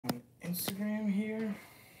Instagram here.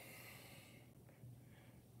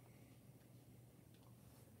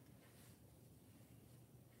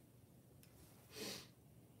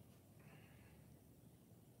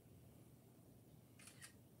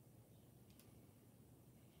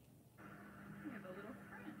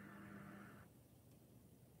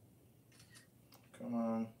 Come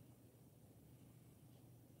on.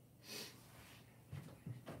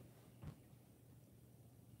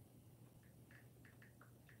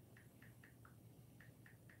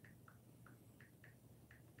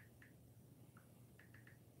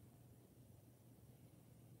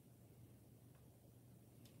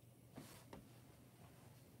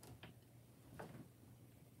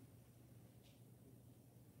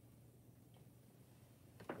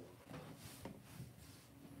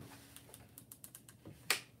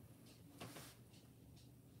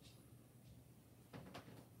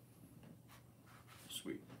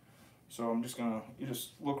 Sweet. So I'm just gonna, you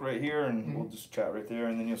just look right here and we'll just chat right there,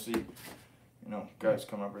 and then you'll see, you know, guys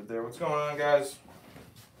come up right there. What's going on, guys?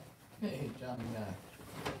 Hey, Johnny.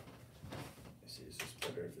 Let's see, is this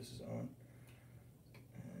better if this is on?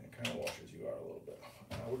 It kind of washes you out a little bit.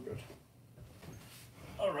 We're good.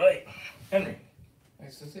 All right, Henry.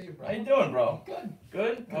 Nice to see you, bro. How you doing, bro? Good.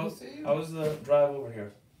 Good? Good to see you. How was the drive over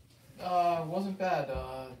here? Wasn't bad.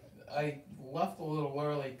 I left a little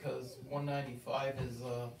early because 195 is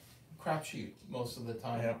a crapshoot most of the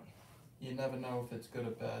time. Yeah. You never know if it's good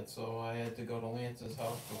or bad, so I had to go to Lance's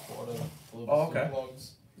house before to deliver okay. some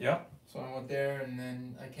plugs. Yeah. So I went there and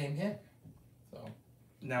then I came here. So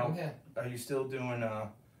now, are you still doing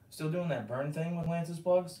that burn thing with Lance's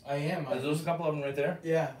plugs? I am. There's a couple of them right there.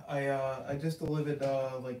 Yeah, I just delivered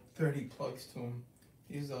like 30 plugs to him.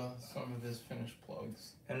 These are some of his finished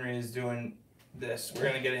plugs. Henry is doing this. We're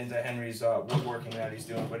gonna get into Henry's woodworking that he's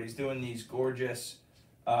doing, but he's doing these gorgeous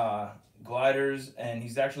gliders, and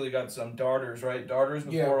he's actually got some darters, right? Darters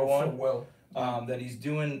with 401. That he's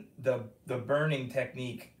doing the burning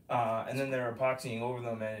technique, and then they're epoxying over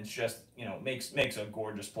them, and it's just, you know, makes a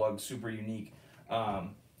gorgeous plug, super unique.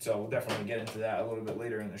 So we'll definitely get into that a little bit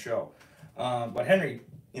later in the show. But Henry,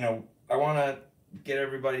 you know, I want to get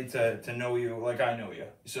everybody to know you like I know you.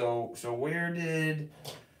 So where did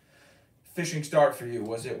fishing start for you?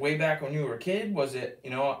 Was it way back when you were a kid? Was it, you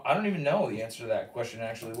know, I don't even know the answer to that question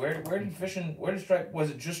actually. Where did was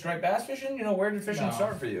it just striped bass fishing? You know, where did fishing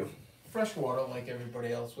start for you? Freshwater, like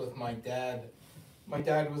everybody else, with my dad. My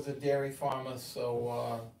dad was a dairy farmer,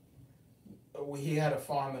 so he had a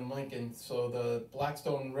farm in Lincoln, so the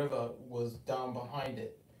Blackstone River was down behind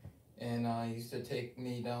it. And he used to take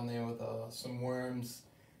me down there with some worms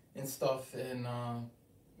and stuff, and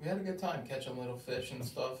we had a good time catching little fish and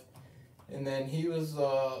stuff. And then he was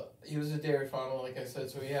a dairy farmer, like I said,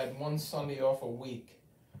 so he had one Sunday off a week.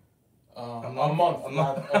 A month.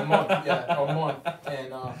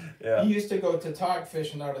 And he used to go tautog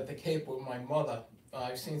fishing out at the Cape with my mother.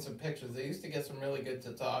 I've seen some pictures. They used to get some really good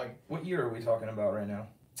tautog. What year are we talking about right now?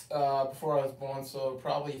 Before I was born, so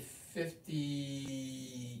probably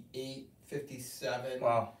 58, 57.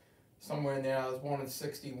 Wow. Somewhere in there. I was born in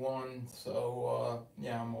 61, so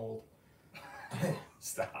yeah, I'm old.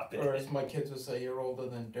 Stop it. Or as my kids would say, you're older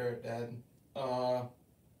than dirt, Dad.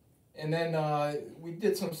 And then we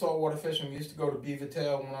did some saltwater fishing. We used to go to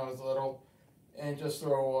Beavertail when I was little and just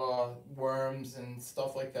throw worms and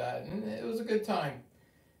stuff like that. And it was a good time.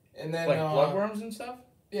 And then like bloodworms and stuff?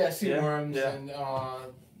 Yeah, sea worms. Yeah. And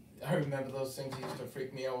I remember those things used to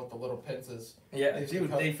freak me out with the little pincers. Yeah,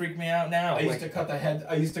 dude, they freak me out now. I used to cut the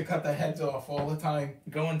heads off all the time.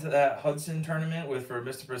 Going to that Hudson tournament for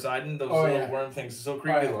Mr. Poseidon, those little worm things are so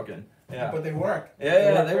creepy looking. Yeah. But they work.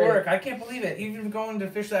 Yeah, they work. I can't believe it. Even going to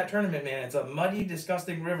fish that tournament, man, it's a muddy,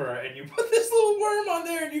 disgusting river, and you put this little worm on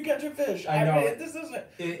there and you catch a fish. I know. mean, this isn't,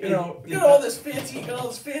 you know, you got all this fancy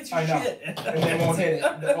shit. And they won't hit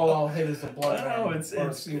it. All I'll hit is the blood. I know, it's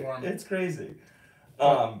a sea worm. It's crazy.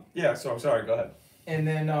 Yeah, so sorry, go ahead. And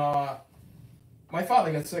then my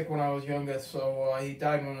father got sick when I was younger, so he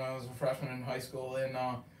died when I was a freshman in high school. And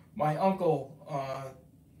my uncle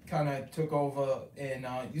kind of took over and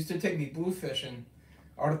used to take me blue fishing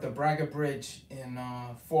out at the Braga Bridge in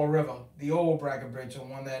Fall River, the old Braga Bridge, the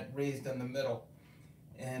one that raised in the middle.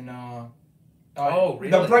 And really?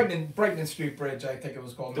 The Brighton Street Bridge, I think it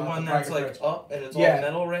was called. The one the that's Braga like Bridge. up and it's all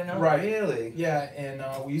metal right now? Right. Really? Yeah, and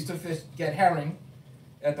we used to get herring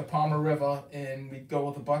at the Palmer River, and we'd go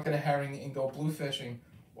with a bucket of herring and go blue fishing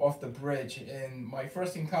off the bridge. And my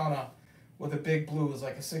first encounter with a big blue was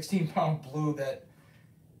like a 16-pound blue that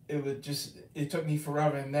it took me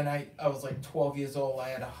forever. And then I was like 12 years old. I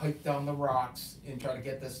had to hike down the rocks and try to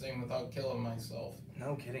get this thing without killing myself.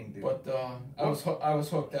 No kidding, dude. But I was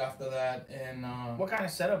hooked after that. And what kind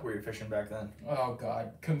of setup were you fishing back then? Oh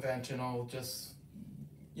God, conventional. Just,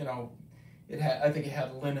 you know, I think it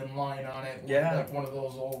had linen line on it. Yeah. Like one of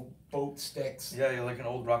those old boat sticks. Yeah, you're like an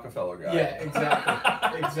old Rockefeller guy. Yeah,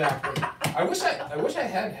 exactly, exactly. I wish I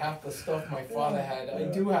had half the stuff my father had. I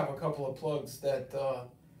do have a couple of plugs that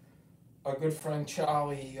a good friend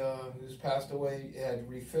Charlie, who's passed away, had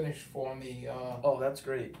refinished for me. Oh, that's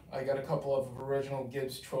great. I got a couple of original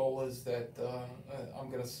Gibbs trollers that I'm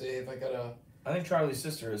gonna save. I think Charlie's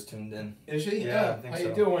sister is tuned in. Is she? Yeah, I think How so.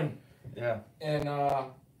 you doing? Yeah. And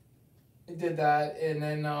I did that, and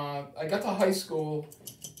then I got to high school,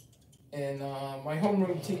 and my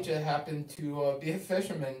homeroom teacher happened to be a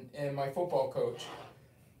fisherman and my football coach.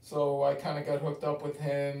 So I kind of got hooked up with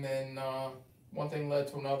him, and one thing led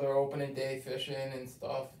to another, opening day fishing and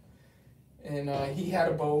stuff. And he had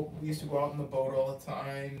a boat. We used to go out in the boat all the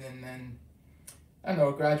time, and then I don't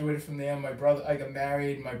know, graduated from there. I got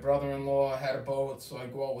married. My brother-in-law had a boat, so I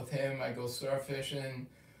go out with him. I go surf fishing.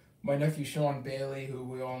 My nephew Sean Bailey, who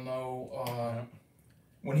we all know,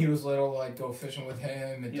 when he was little, I'd go fishing with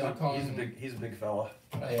him and duck hunting. He's a big fella.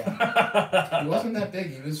 Oh, yeah. He wasn't that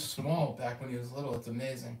big. He was small back when he was little. It's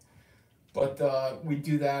amazing. But we'd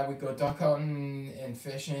do that. We'd go duck hunting and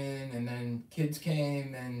fishing, and then kids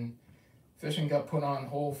came, and fishing got put on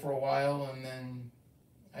hold for a while, and then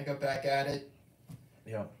I got back at it.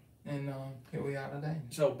 Yeah. And here we are today.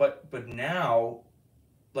 So, but now,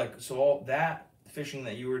 like, so all that fishing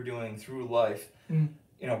that you were doing through life,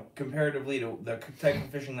 you know, comparatively to the type of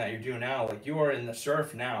fishing that you're doing now, like you are in the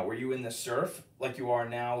surf now. Were you in the surf like you are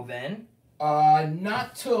now then?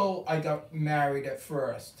 Not till I got married at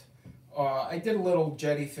first. I did a little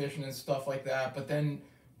jetty fishing and stuff like that, but then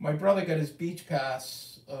my brother got his beach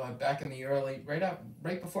pass back in the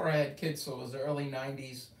right before I had kids, so it was the early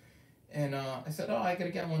 90s. And I said, oh, I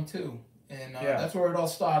gotta get one too. And that's where it all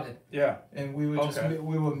started. Yeah. And we were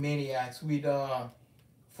we were maniacs. We'd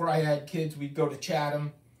before I had kids, we'd go to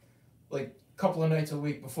Chatham, like a couple of nights a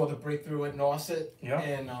week before the breakthrough at Nauset. Yeah.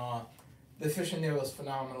 And the fishing there was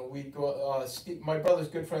phenomenal. We'd go. My brother's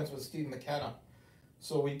good friends with Steve McKenna,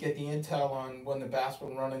 so we'd get the intel on when the bass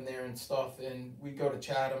were running there and stuff. And we'd go to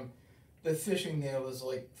Chatham. The fishing there was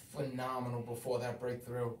like phenomenal before that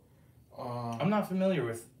breakthrough. I'm not familiar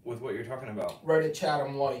with what you're talking about. Right at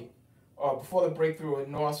Chatham Light. Before the breakthrough at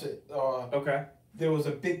Nauset, okay, there was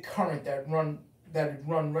a big current that had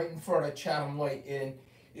run right in front of Chatham Light, and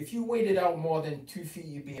if you waded out more than 2 feet,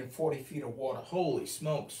 you'd be in 40 feet of water. Holy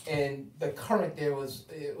smokes! And the current there was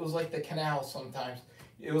like the canal sometimes.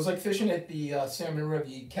 It was like fishing at the Salmon River.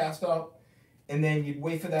 You'd cast up, and then you'd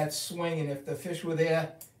wait for that swing, and if the fish were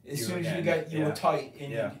there, as soon as you were tight,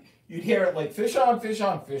 and you'd hear it like fish on, fish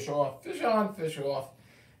on, fish off, fish on, fish off.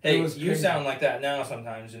 Hey, you sound like that now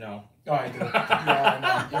sometimes, you know. Oh, I do. Yeah,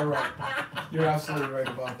 I know. You're right. You're absolutely right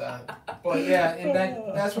about that. But yeah, and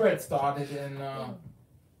that's where it started, and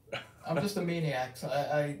I'm just a maniac. So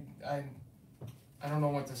I don't know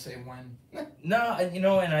what to say when. No, you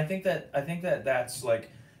know, and I think that that's like,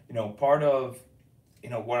 you know, part of, you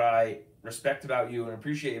know, what I respect about you and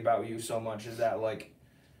appreciate about you so much is that, like,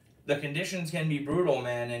 the conditions can be brutal,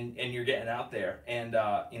 man, and you're getting out there, and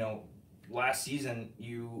you know, last season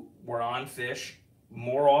you were on fish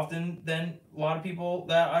more often than a lot of people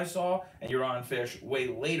that I saw, and you're on fish way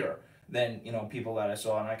later than, you know, people that I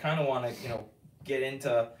saw, and I kind of want to, you know, get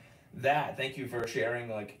into that. Thank you for sharing,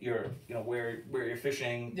 like, your, you know, where your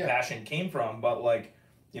fishing passion came from, but, like,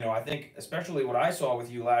 you know, I think especially what I saw with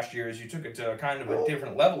you last year is you took it to kind of a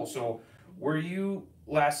different level. So were you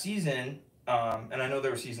last season, and I know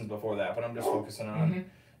there were seasons before that, but I'm just focusing on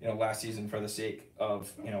you know, last season for the sake of,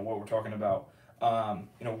 you know, what we're talking about.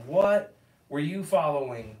 You know, what were you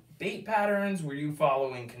following? Bait patterns? Were you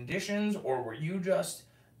following conditions, or were you just,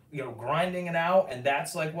 you know, grinding it out, and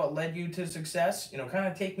that's like what led you to success? You know, kind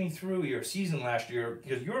of take me through your season last year,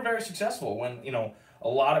 because you were very successful when, you know, a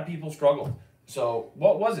lot of people struggled. So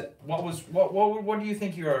what was it? What do you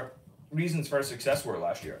think your reasons for success were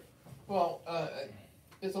last year? Well,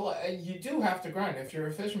 there's a lot. You do have to grind. If you're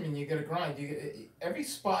a fisherman, you got to grind. Every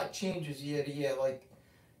spot changes year to year. Like,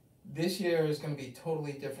 this year is going to be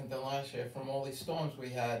totally different than last year from all these storms we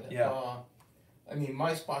had. Yeah. I mean,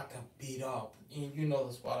 my spot got beat up. You know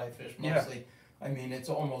the spot I fish mostly. Yeah. I mean, it's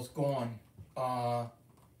almost gone.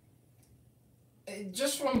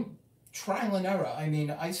 Just from trial and error. I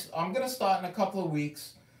mean, I'm going to start in a couple of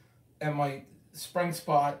weeks at my spring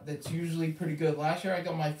spot that's usually pretty good. Last year I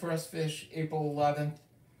got my first fish April 11th.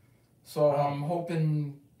 So I'm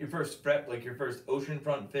hoping Your first prep, like your first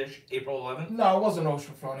oceanfront fish, April 11th? No, it wasn't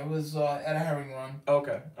oceanfront. It was at a herring run.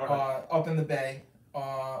 Okay. All right. Up in the bay.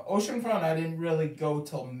 Oceanfront, I didn't really go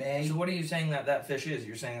till May. So what are you saying that fish is?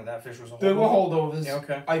 You're saying that fish was a holdover? They were holdovers. Yeah,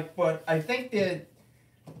 okay. But I think that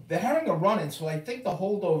the herring are running, so I think the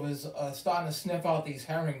holdovers are starting to sniff out these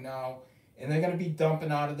herring now, and they're going to be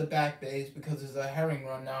dumping out of the back bays because there's a herring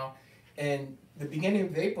run now. And the beginning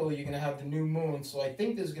of April, you're going to have the new moon, so I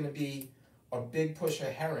think there's going to be a big push of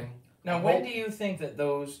herring. Now, when do you think that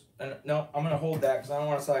those... no, I'm going to hold that because I don't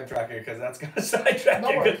want to sidetrack it because that's going to sidetrack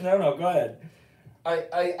it. No, go ahead.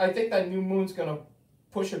 I think that new moon's going to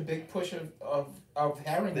push a big push of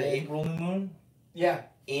herring. The April new moon? Yeah.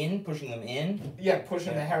 Pushing them in? Yeah,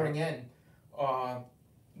 pushing the herring in.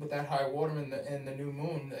 With that high water in the new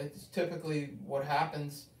moon, it's typically what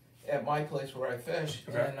happens at my place where I fish.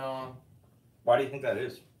 Okay. And why do you think that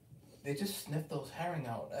is? They just sniff those herring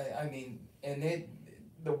out. I mean, and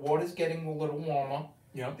the water's getting a little warmer.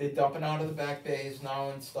 Yeah. They're dumping out of the back bays now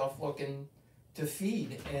and stuff, looking to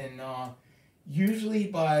feed. And usually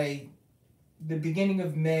by the beginning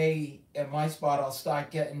of May, at my spot, I'll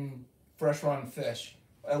start getting fresh run fish.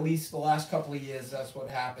 At least the last couple of years, that's what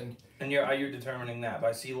happened. And are you determining that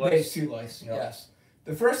by sea lice? By sea lice, yep. Yes.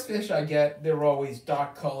 The first fish I get, they're always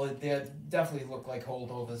dark colored. They definitely look like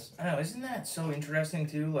holdovers. I know, isn't that so interesting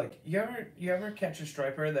too? Like, you ever catch a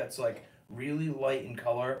striper that's like really light in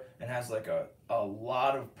color and has like a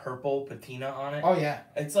lot of purple patina on it? Oh yeah.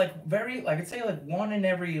 It's like very, like I'd say like one in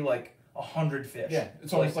every like 100 fish. Yeah,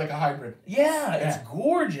 it's almost like a hybrid. Yeah, it's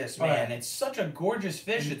gorgeous, man. Oh, yeah. It's such a gorgeous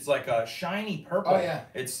fish. It's like a shiny purple. Oh yeah,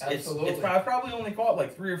 absolutely. I've probably only caught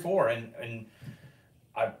like 3 or 4, and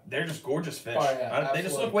they're just gorgeous fish. Oh yeah, they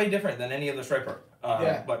just look way different than any other striper.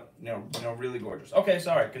 Yeah. But you know, really gorgeous. Okay,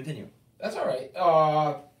 sorry, continue. That's all right.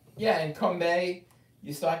 Yeah, and come May,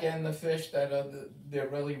 you start getting the fish that they're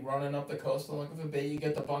really running up the coast and looking for bait. You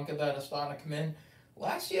get the bunker that are starting to come in.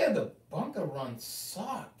 Last year the bunker run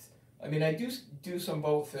sucked. I mean, I do some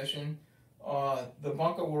boat fishing. The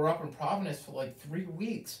bunker were up in Providence for like 3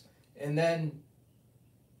 weeks, and then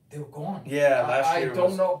they were gone. Yeah, last year. I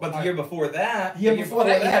don't know. But the year before that, they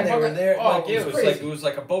were there. Oh, it was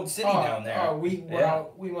like a boat city down there. We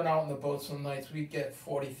went out in the boat some nights. We'd get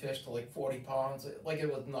 40 fish to like 40 pounds. Like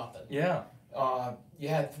it was nothing. Yeah. You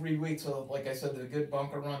had 3 weeks of, like I said, the good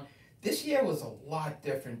bunker run. This year was a lot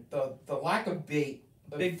different. The lack of bait,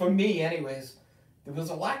 for me anyways. There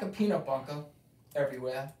was a lack of peanut bunker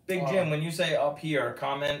everywhere. Big Jim, when you say up here,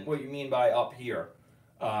 comment what you mean by up here.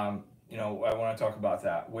 You know, I want to talk about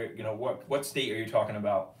that. Where, you know, what state are you talking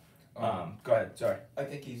about? Go ahead. Sorry. I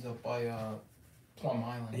think he's up by Plum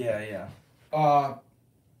Island. Yeah.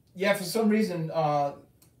 Yeah. For some reason, what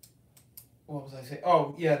was I saying?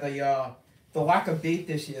 Oh, yeah. The lack of bait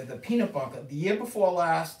this year. The peanut bunker. The year before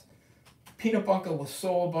last, peanut bunker was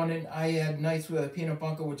so abundant. I had nights where the peanut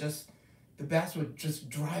bunker would just. The bass were just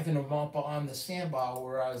driving them up on the sandbar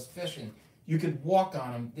where I was fishing. You could walk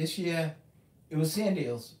on them. This year, it was sand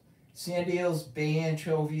eels. Sand eels, bay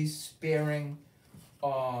anchovies, sparing.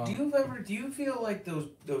 Do you feel like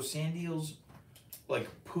those sand eels, like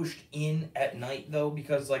pushed in at night though?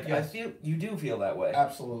 Because like yes. I feel you do feel that way.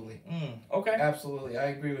 Absolutely. Okay. Absolutely, I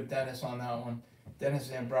agree with Dennis on that one. Dennis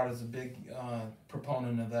Zambrot is a big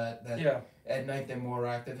proponent of that. Yeah. At night they're more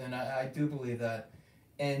active, and I do believe that.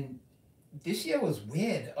 And this year was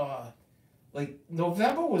weird. Like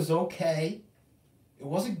November was okay. It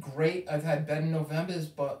wasn't great. I've had better Novembers,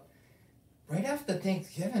 but right after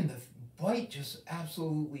Thanksgiving, the bite just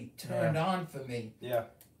absolutely turned on for me. Yeah.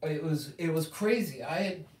 It was crazy.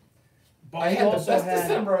 I had the best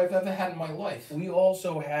December I've ever had in my life. We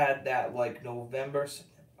also had that like October,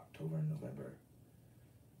 November.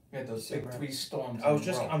 We had those big 3 storms.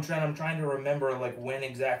 I'm trying to remember like when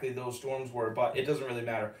exactly those storms were, but it doesn't really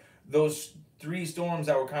matter. Those 3 storms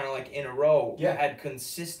that were kind of like in a row had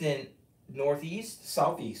consistent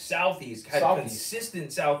southeast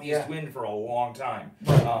consistent southeast wind for a long time,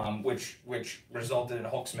 which resulted in a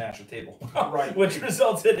hook smash of table, right? Which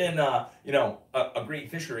resulted in a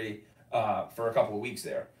great fishery for a couple of weeks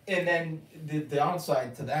there. And then the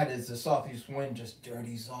downside to that is the southeast wind just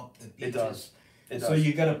dirties up the beaches. It does. So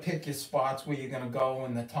you got to pick your spots where you're gonna go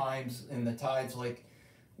and the tides like.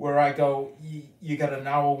 Where I go, you got an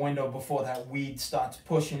hour window before that weed starts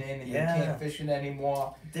pushing in and you can't fish it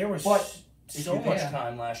anymore. There was so much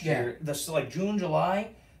time last year. Like June,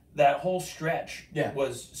 July, that whole stretch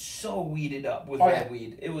was so weeded up with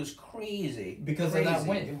redweed. It was crazy. Because of that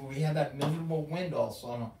wind. We had that miserable wind all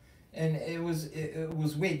summer. And it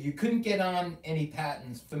was weird. You couldn't get on any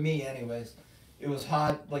patterns, for me anyways. it was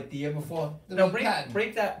hot like the year before. No,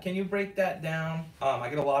 break that. Can you break that down? I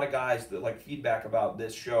get a lot of guys that like feedback about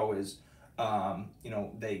this show is,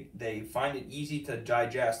 they find it easy to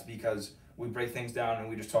digest because we break things down and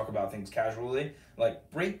we just talk about things casually. Like,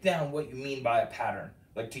 break down what you mean by a pattern.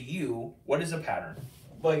 Like, to you, what is a pattern?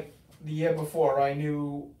 Like the year before, I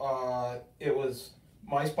knew it was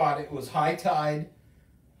my spot. It was high tide,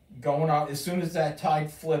 going out. As soon as that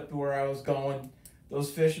tide flipped where I was going, those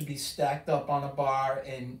fish would be stacked up on a bar,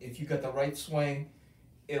 and if you got the right swing,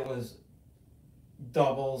 it was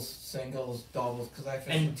doubles, singles, doubles, because I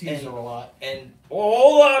fish the teaser a lot. And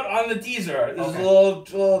hold on the teaser. There's a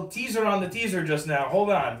little teaser on the teaser just now.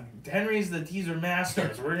 Hold on. Henry's the teaser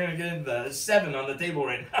master, so we're going to get into the 7 on the table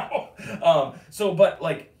right now. But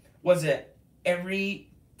like, was it every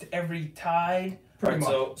tide? Pretty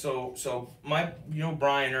much. So my,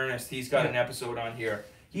 Brian Ernest, he's got an episode on here.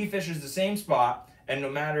 He fishes the same spot, and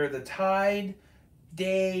no matter the tide,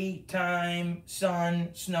 day, time, sun,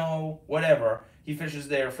 snow, whatever, he fishes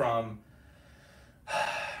there from,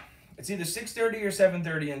 it's either 6:30 or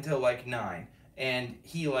 7:30 until like 9. And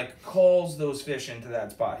he like calls those fish into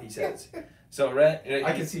that spot, he says. So right,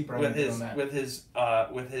 I can see Brian doing that. with his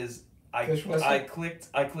I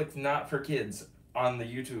clicked not for kids on the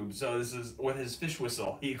YouTube, so this is with his fish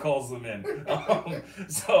whistle. He calls them in.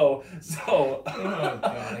 So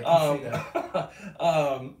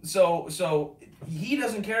he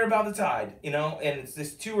doesn't care about the tide, and it's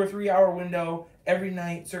this 2 or 3 hour window every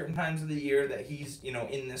night, certain times of the year that he's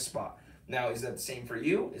in this spot. Now, is that the same for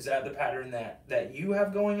you? Is that the pattern that you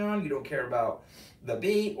have going on? You don't care about the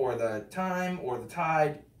bait or the time or the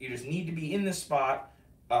tide. You just need to be in this spot,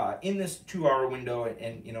 in this 2 hour window,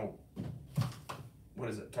 and what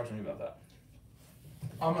is it? Talk to me about that.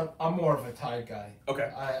 I'm more of a tide guy. Okay.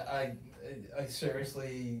 I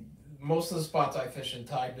seriously, most of the spots I fish are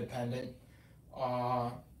tide dependent.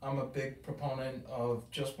 I'm a big proponent of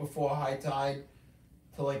just before high tide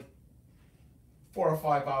to like 4 or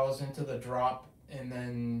 5 hours into the drop, and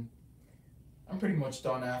then I'm pretty much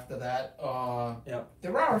done after that.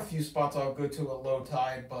 There are a few spots I'll go to at low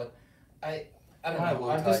tide, but I don't know.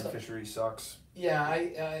 Low tide fishery sucks. Yeah,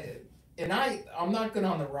 I'm not good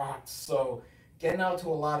on the rocks, so getting out to a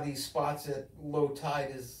lot of these spots at low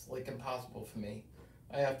tide is like impossible for me.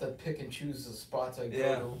 I have to pick and choose the spots I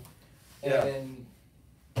go to. And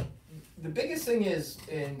the biggest thing is,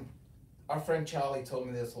 and our friend Charlie told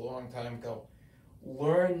me this a long time ago,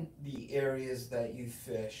 learn the areas that you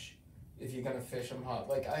fish if you're going to fish them hot.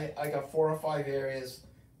 Like I got 4 or 5 areas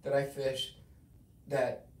that I fish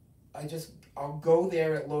that I'll go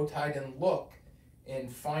there at low tide and look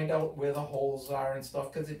and find out where the holes are and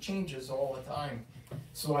stuff, because it changes all the time.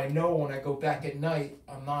 So I know when I go back at night,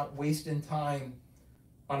 I'm not wasting time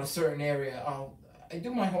on a certain area. I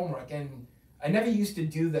do my homework, and I never used to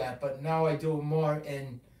do that, but now I do it more,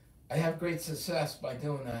 and I have great success by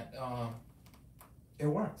doing that. It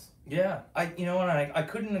works. Yeah, I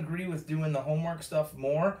couldn't agree with doing the homework stuff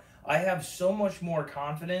more. I have so much more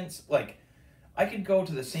confidence. Like, I could go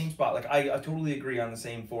to the same spot. Like, I totally agree on the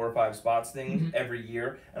same 4 or 5 spots thing every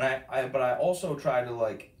year. And but I also try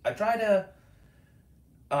to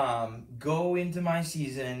go into my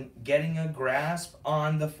season getting a grasp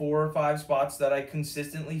on the 4 or 5 spots that I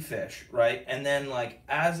consistently fish, right? And then like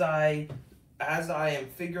as I am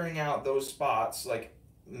figuring out those spots, like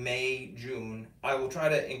May, June, I will try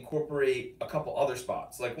to incorporate a couple other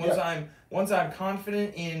spots. Like once I'm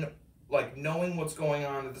confident in like knowing what's going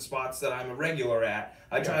on at the spots that I'm a regular at,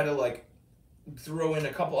 I try to like throw in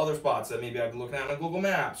a couple other spots that maybe I've been looking at on Google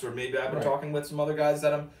Maps, or maybe I've been talking with some other guys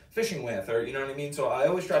that I'm fishing with, or you know what I mean? So I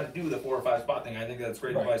always try to do the 4 or 5 spot thing. I think that's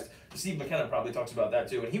great advice. Steve McKenna probably talks about that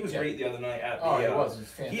too, and he was great the other night at the. It was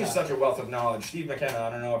fantastic. He is such a wealth of knowledge. Steve McKenna, I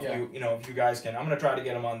don't know if if you guys can. I'm gonna try to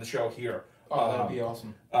get him on the show here. That'd be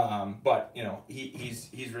awesome. But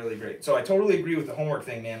he's really great. So I totally agree with the homework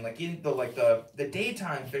thing, man. Like in the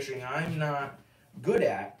daytime fishing, I'm not good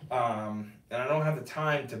at, and I don't have the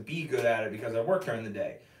time to be good at it because I work during the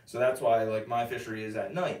day. So that's why like my fishery is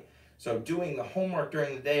at night. So doing the homework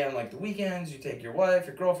during the day on like the weekends, you take your wife,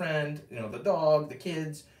 your girlfriend, the dog, the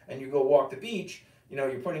kids, and you go walk the beach.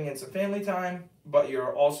 You're putting in some family time, but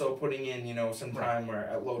you're also putting in some time where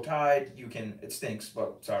at low tide it stinks,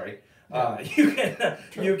 but sorry.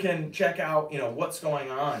 You can check out what's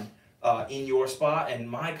going on in your spot, and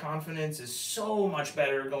my confidence is so much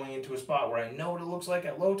better going into a spot where I know what it looks like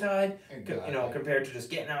at low tide, compared to just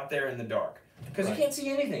getting out there in the dark, because you can't see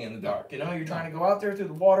anything in the dark. You're trying to go out there through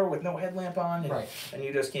the water with no headlamp on, and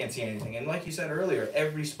you just can't see anything. And like you said earlier,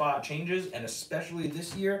 every spot changes, and especially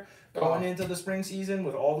this year going into the spring season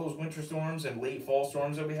with all those winter storms and late fall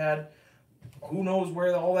storms that we had. who knows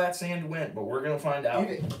where all that sand went, but we're gonna find out.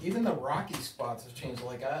 Even the rocky spots have changed.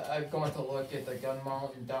 Like I've gone to look at the Gun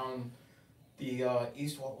Mountain down the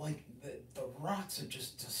east wall. Like the rocks are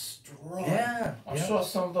just destroyed. Yeah, I'm sure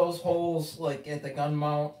some of those holes, like at the Gun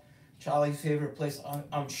Mount, Charlie's favorite place,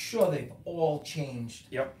 I'm sure they've all changed.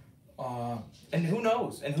 Yep. And who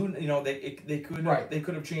knows? And who they could right. They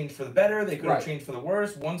could have changed for the better. They could have right. changed for the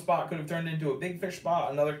worse. One spot could have turned into a big fish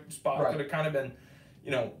spot. Another spot right. could have kind of been,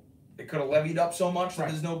 it could have levied up so much that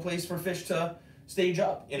there's no place for fish to stage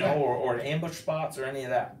up, or ambush spots or any of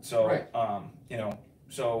that. So,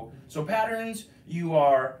 so patterns. You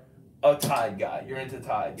are a tide guy. You're into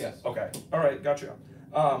tides. Yes. Okay. All right. Gotcha.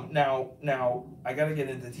 Now I gotta get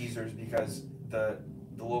into teasers because the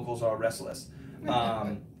locals are restless.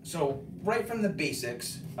 So right from the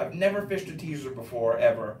basics, I've never fished a teaser before,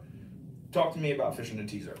 ever. Talk to me about fishing a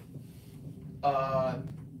teaser.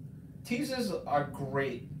 Teasers are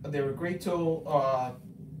great. They're a great tool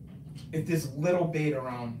if there's little bait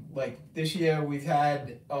around. Like this year we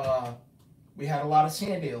had a lot of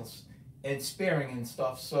sand eels and sparing and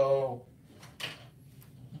stuff. So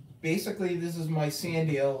basically this is my sand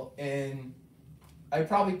eel, and I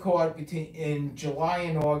probably caught in July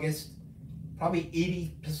and August. Probably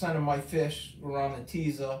 80% of my fish were on the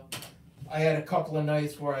teaser. I had a couple of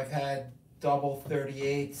nights where I've had double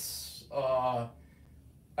 38s.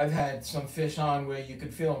 I've had some fish on where you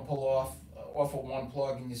could feel them pull off of one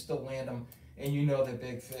plug and you still land them, and they're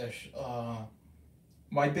big fish.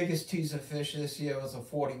 My biggest teaser fish this year was a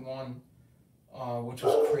 41, which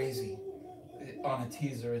was crazy on a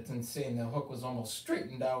teaser. It's insane. The hook was almost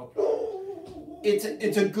straightened out. It's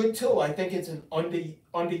a good tool. I think it's an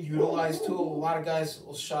underutilized tool. A lot of guys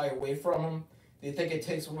will shy away from them. They think it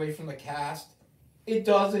takes away from the cast. It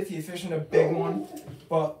does if you're fishing a big one.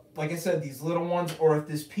 But like I said, these little ones, or if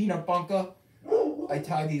there's peanut bunker, I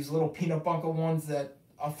tie these little peanut bunker ones that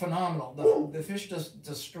are phenomenal. The fish just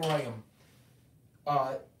destroy them.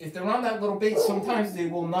 If they're on that little bait, sometimes they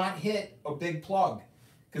will not hit a big plug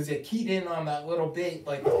because they're keyed in on that little bait.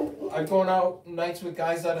 Like I've gone out nights with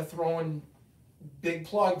guys that are throwing big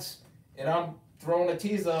plugs, and I'm throwing a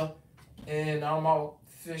teaser, and I'm out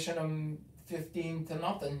fishing them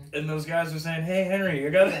 15-0. And those guys are saying, "Hey, Henry, you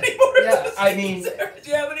got any more of those? I mean, do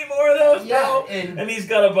you have any more of those, bro?" And he's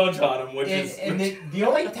got a bunch on him, the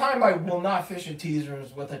only time I will not fish a teaser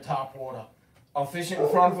is with a top water. I'll fish it in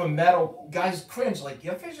front of a metal. Guys cringe, like,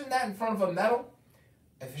 you're fishing that in front of a metal?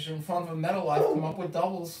 I fish it in front of a metal. I've come up with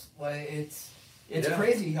doubles. Like it's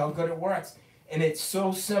crazy how good it works, and it's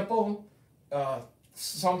so simple.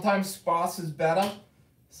 Sometimes sparse is better.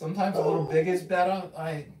 Sometimes a little big is better.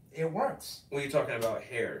 It works. Well, you're talking about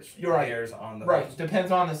hairs. You're right. Hairs on the right.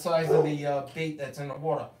 Depends on the size of the bait that's in the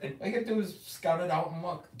water. All you can do is scout it out and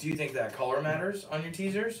look. Do you think that color matters on your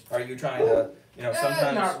teasers? Are you trying to,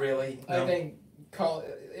 sometimes? Not really. No? I think color.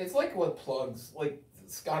 It's like with plugs. Like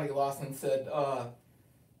Scotty Lawson said,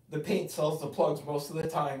 the paint sells the plugs most of the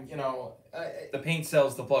time. The paint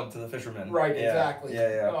sells the plug to the fisherman. Right. Yeah. Exactly.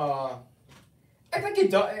 Yeah. I think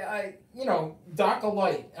it does. Dark or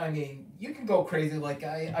light. I mean, you can go crazy. Like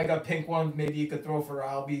I got pink ones. Maybe you could throw for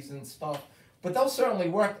albies and stuff. But they'll certainly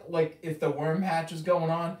work. Like if the worm hatch is going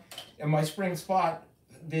on, in my spring spot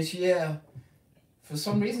this year, for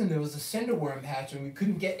some reason there was a cinder worm hatch and we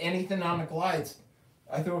couldn't get anything on the glides.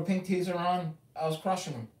 I threw a pink teaser on. I was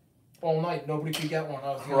crushing them all night. Nobody could get one. I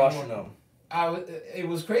was crushing them. It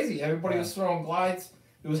was crazy. Everybody was throwing glides.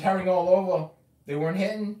 There was herring all over. They weren't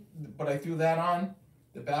hitting, but I threw that on.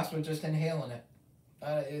 The bass were just inhaling it.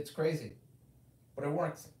 It's crazy, but it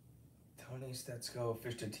works. Tony Stetsko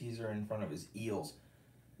fished a teaser in front of his eels.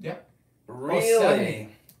 Yep. Really?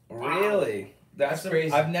 Wow. Really? That's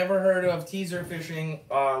crazy. I've never heard of teaser fishing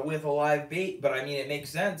with a live bait, but I mean, it makes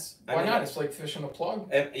sense. Why not? It's like fishing a plug.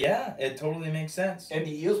 It totally makes sense. And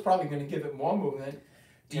the eel's probably going to give it more movement.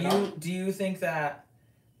 Do you think that...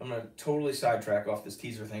 I'm going to totally sidetrack off this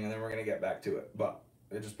teaser thing, and then we're going to get back to it, but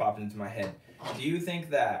it just popped into my head. Do you think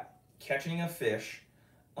that catching a fish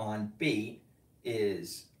on bait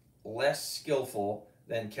is less skillful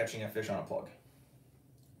than catching a fish on a plug?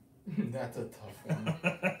 That's a tough one.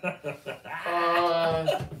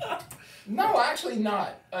 No, actually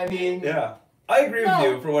not. I mean... Yeah. I agree with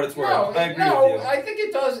you for what it's worth. I agree with you. I think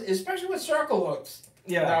it does, especially with circle hooks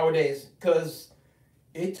nowadays, because...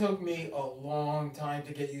 It took me a long time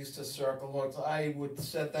to get used to circle hooks. I would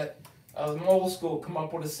set that, I was in old school, come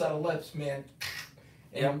up with a set of lips, man.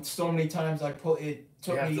 And so many times I put, it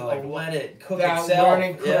took me to let it cook that itself.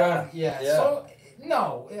 learning curve. Yeah. So,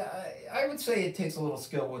 no, I would say it takes a little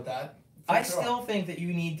skill with that. I still think that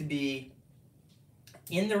you need to be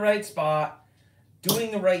in the right spot,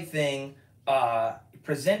 doing the right thing,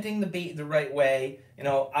 presenting the bait the right way. You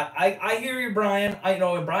know, I hear you, Brian.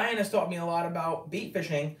 Brian has taught me a lot about bait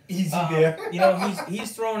fishing. Easy there. You know,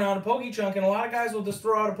 he's throwing out a pokey chunk, and a lot of guys will just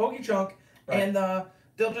throw out a pokey chunk, and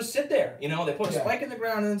they'll just sit there. You know, they put a spike in the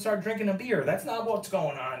ground and then start drinking a beer. That's not what's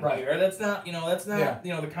going on here. That's not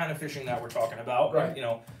the kind of fishing that we're talking about. Right. You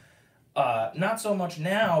know. Not so much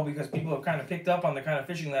now because people have kind of picked up on the kind of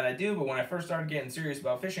fishing that I do. But when I first started getting serious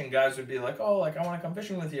about fishing, guys would be like, "Oh, like I want to come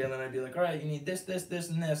fishing with you," and then I'd be like, "All right, you need this, this, this,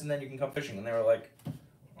 and this, and then you can come fishing." And they were like,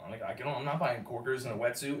 I'm not buying corkers and a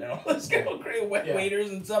wetsuit and all this kind of great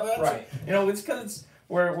waders and stuff. That's, you know, it's because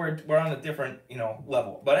we're on a different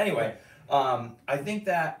level. But anyway. I think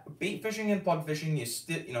that bait fishing and plug fishing,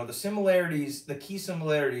 the key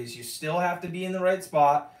similarities, you still have to be in the right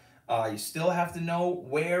spot. You still have to know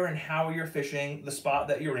where and how you're fishing the spot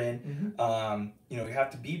that you're in. You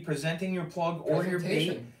have to be presenting your plug or your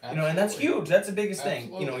bait. Absolutely. And that's huge. That's the biggest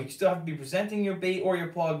Absolutely. thing. You still have to be presenting your bait or your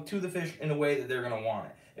plug to the fish in a way that they're going to want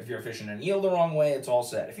it. If you're fishing an eel the wrong way, it's all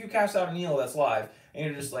set. If you cast out an eel that's live and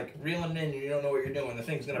you're just like reeling it in and you don't know what you're doing, the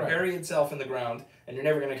thing's going to bury itself in the ground and you're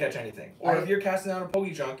never going to catch anything. Or if you're casting out a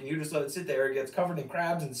pokey chunk and you just let it sit there, it gets covered in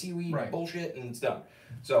crabs and seaweed and bullshit and it's done.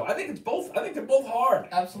 So I think it's both. I think they're both hard.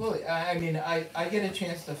 Absolutely. I mean, I get a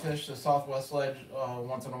chance to fish the Southwest Ledge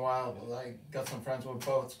once in a while. I got some friends with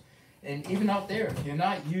boats. And even out there, if you're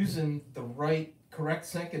not using the correct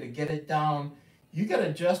sinker to get it down, you got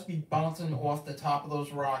to just be bouncing off the top of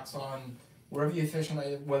those rocks on wherever you're fishing,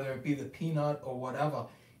 whether it be the peanut or whatever.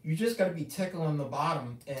 You just got to be tickling the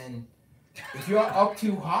bottom. And if you're up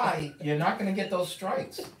too high, you're not going to get those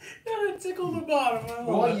strikes. You gotta tickle the bottom.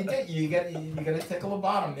 Well, you did. You got to tickle the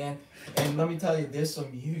bottom, man. And let me tell you, there's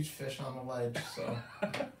some huge fish on the ledge. So.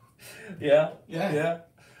 Yeah.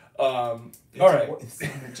 All right. It's the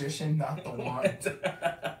magician, not the one.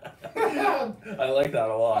 I like that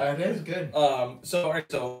a lot. It is good. So all right.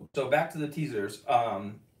 So back to the teasers.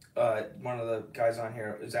 One of the guys on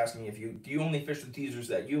here is asking me do you only fish the teasers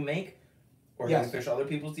that you make, or do you fish other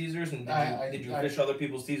people's teasers? And did you fish other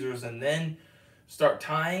people's teasers and then start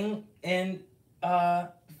tying and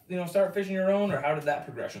start fishing your own, or how did that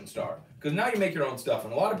progression start? Because now you make your own stuff,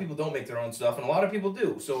 and a lot of people don't make their own stuff, and a lot of people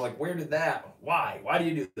do. So, like, where did that? Why? Why do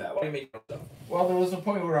you do that? Why do you make your own stuff? Well, there was a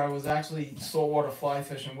point where I was actually saltwater fly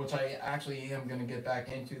fishing, which I actually am going to get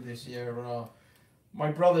back into this year.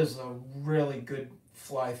 My brother's a really good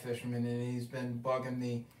fly fisherman, and he's been bugging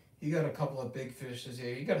me. He got a couple of big fish this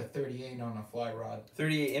year. He got a 38 on a fly rod.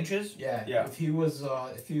 38 inches? Yeah. If he was in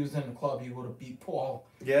the club, he would have beat Paul.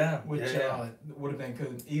 Yeah. Which would have been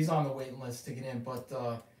good. He's on the waiting list to get in, but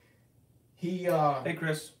hey,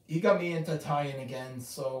 Chris. He got me into tying again.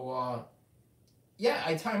 So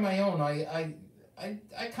I tie my own. I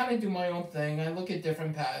kind of do my own thing. I look at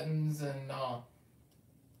different patterns and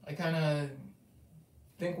I kind of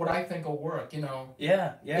think what I think will work,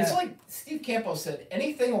 Yeah. It's like Steve Campos said,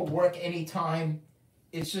 anything will work anytime.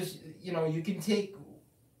 It's just, you can take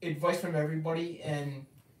advice from everybody and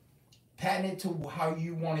patent it to how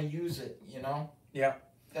you want to use it, Yeah.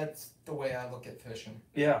 That's the way I look at fishing.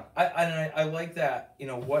 Yeah. I like that.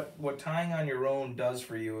 What tying on your own does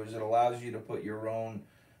for you is it allows you to put your own,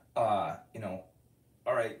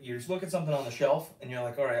 all right, you just look at something on the shelf and you're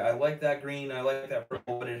like, all right, I like that green, I like that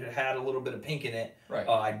purple, but it had a little bit of pink in it. Right.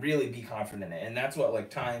 I'd really be confident in it. And that's what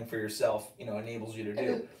tying for yourself, enables you to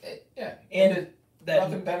do. And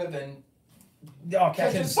nothing better than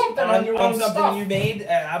catching something on your own something stuff. you made.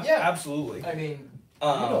 Absolutely. I mean, you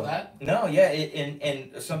know that. No, yeah,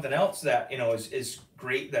 and something else that is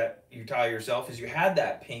great that you tie yourself is you had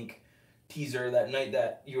that pink teaser that night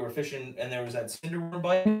that you were fishing and there was that cinderworm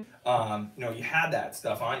bite. You had that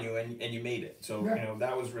stuff on you and you made it. So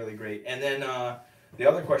that was really great. And then the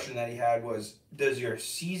other question that he had was, does your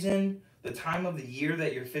season, the time of the year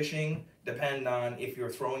that you're fishing, depend on if you're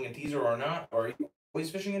throwing a teaser or not? Or are you always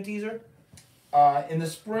fishing a teaser? In the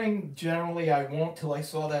spring, generally I won't till I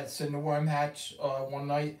saw that cinderworm hatch one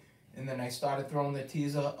night, and then I started throwing the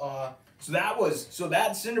teaser. So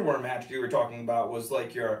that cinderworm hatch you were talking about was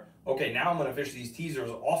like your, okay, now I'm going to fish these teasers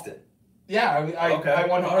often. Yeah, I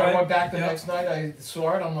went back the next night, I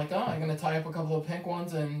saw it, I'm like, I'm going to tie up a couple of pink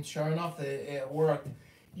ones, and sure enough, it worked.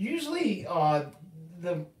 Usually,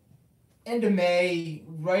 the end of May,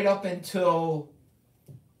 right up until...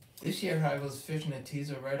 This year I was fishing a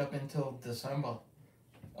teaser right up until December,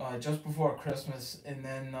 just before Christmas, and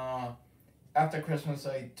then after Christmas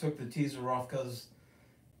I took the teaser off because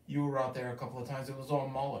you were out there a couple of times. It was all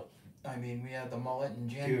mullet. I mean, we had the mullet in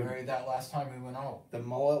January. Dude, that last time we went out. The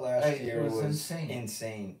mullet last year was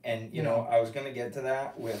insane. And I was gonna get to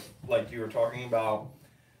that with, like you were talking about,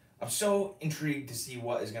 I'm so intrigued to see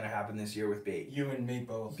what is going to happen this year with bait. You and me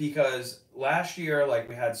both. Because last year, like,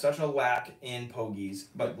 we had such a lack in pogies,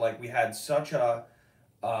 but like we had such a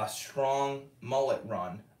strong mullet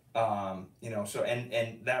run. You know, so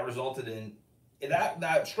and that resulted in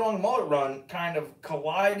that strong mullet run kind of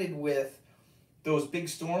collided with those big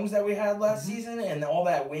storms that we had last season and all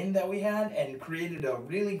that wind that we had, and created a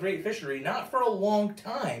really great fishery, not for a long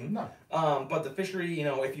time, but the fishery, you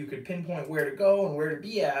know, if you could pinpoint where to go and where to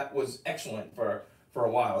be at, was excellent for a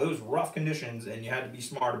while. It was rough conditions and you had to be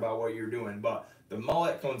smart about what you were doing, but the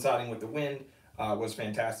mullet coinciding with the wind was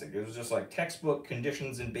fantastic. It was just like textbook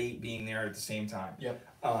conditions and bait being there at the same time. Yep.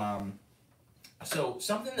 So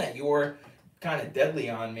something that you're kind of deadly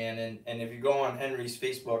on, man, and if you go on Henri's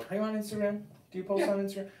Facebook, are you on Instagram? Do you post on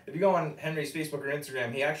Instagram? If you go on Henri's Facebook or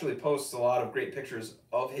Instagram, he actually posts a lot of great pictures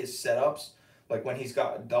of his setups, like when he's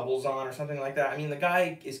got doubles on or something like that. I mean, the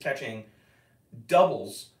guy is catching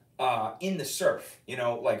doubles in the surf. You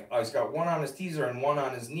know, like he's got one on his teaser and one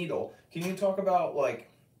on his needle. Can you talk about like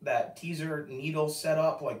that teaser needle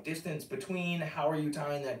setup, like distance between? How are you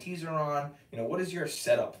tying that teaser on? You know, what is your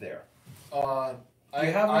setup there? Do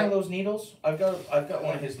you have one of those needles? I've got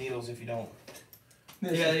one of his needles. If you don't,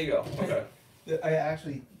 yeah, there you go. Okay.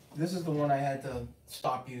 This is the one I had to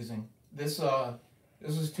stop using. This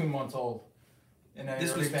was 2 months old, and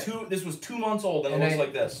this was 2 months old, and it looks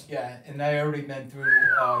like this. Yeah, and I already been through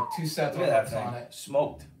 2 sets of hooks on it.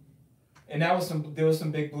 Smoked. And there was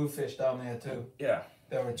some big bluefish down there too. Yeah.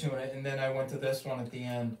 That were chewing it, and then I went to this one at the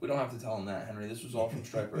end. We don't have to tell them that, Henry. This was all from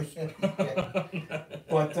stripers.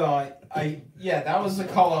 But that was the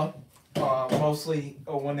color, mostly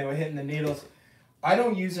when they were hitting the needles. I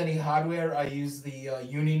don't use any hardware. I use the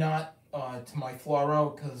Uni-Knot to my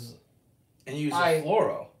fluoro because. And you use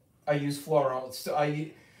fluoro. I use fluoro. So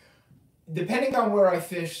depending on where I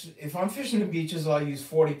fish. If I'm fishing the beaches, I'll use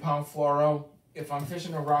 40-pound fluoro. If I'm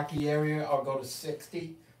fishing a rocky area, I'll go to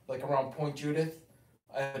 60, like around Point Judith.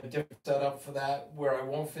 I have a different setup for that where I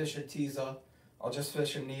won't fish a teaser. I'll just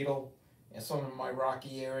fish a needle in some of my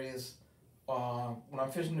rocky areas. When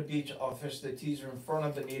I'm fishing the beach, I'll fish the teaser in front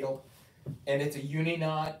of the needle. And it's a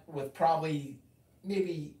Uni-Knot with probably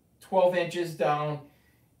maybe 12 inches down.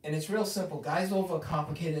 And it's real simple. Guys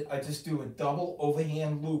overcomplicate it. I just do a double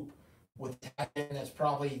overhand loop with tag that's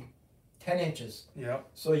probably 10 inches. Yep.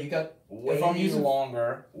 So you got way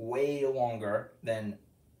longer than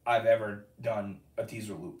I've ever done a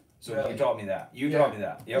teaser loop. So really? You taught me that. Taught me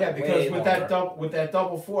that. Yep. Yeah, because with that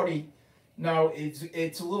double 40, now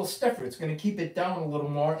it's a little stiffer. It's going to keep it down a little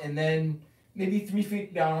more, and then maybe 3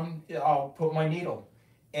 feet down, I'll put my needle,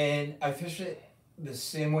 and I fish it the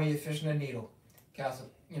same way you're fishing a needle. Cast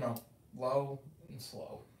it, low and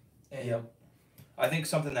slow. And yep. I think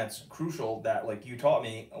something that's crucial that like you taught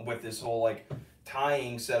me with this whole like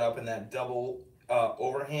tying setup and that double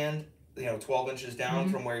overhand, 12 inches down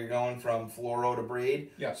from where you're going from fluoro to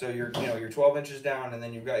braid. Yeah. So you're 12 inches down, and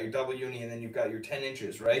then you've got your double uni, and then you've got your 10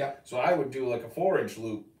 inches, right? Yeah. So I would do like a 4-inch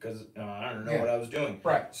loop because I don't know what I was doing.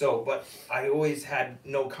 Right. So, but I always had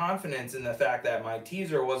no confidence in the fact that my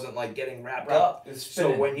teaser wasn't like getting wrapped up.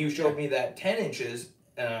 So when you showed me that 10 inches,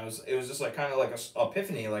 and it was just like kind of like a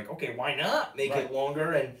epiphany, like, okay, why not make it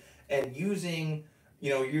longer and using,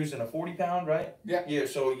 using a 40-pound, right? Yeah. Yeah.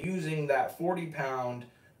 So using that 40-pound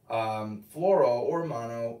fluoro or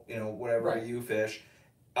mono, whatever you fish,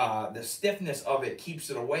 the stiffness of it keeps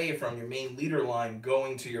it away from your main leader line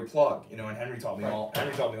going to your plug. And Henry taught me all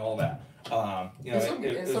that.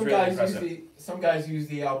 Some guys use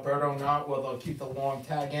the Alberto knot where they'll keep the long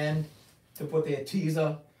tag end to put their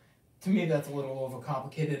teaser. To me, that's a little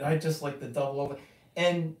overcomplicated. I just like the double over.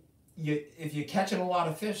 And if you're catching a lot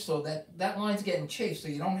of fish, so that line's getting chased, so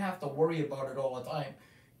you don't have to worry about it all the time.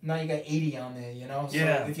 Now you got 80 on there,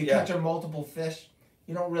 So if you're catching multiple fish,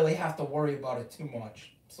 you don't really have to worry about it too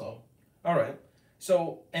much. So. All right.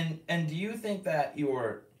 So and do you think that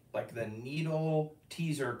your like the needle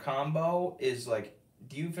teaser combo is like?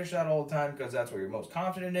 Do you fish that all the time because that's what you're most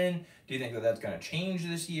confident in? Do you think that that's going to change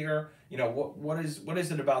this year? What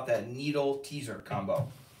is it about that needle teaser combo?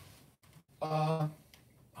 I'm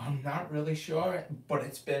not really sure, but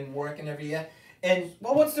it's been working every year. And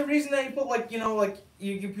what's the reason that you put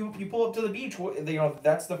you pull up to the beach?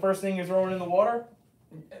 That's the first thing you're throwing in the water.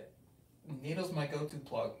 Needle's my go-to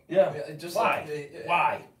plug. Yeah. Just why?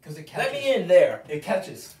 Why? Because it catches. Let me in there. It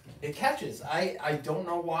catches. I don't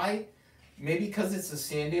know why. Maybe because it's a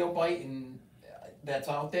sand eel bite and that's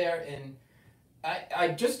out there, and I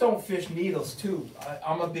just don't fish needles too.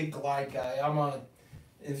 I'm a big glide guy.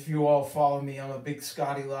 If you all follow me, I'm a big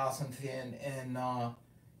Scotty Larson fan, and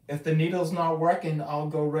if the needle's not working, I'll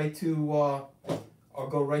go right to I'll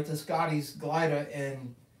go right to Scotty's glider,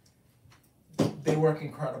 and they work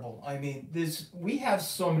incredible. I mean, we have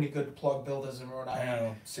so many good plug builders in Rhode Island. I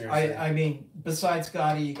know, seriously. I mean, besides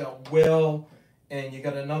Scotty, you got Will, and you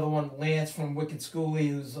got another one, Lance from Wicked Schoolie,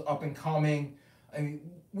 who's up and coming. I mean,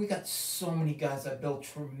 we got so many guys that build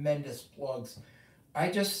tremendous plugs. I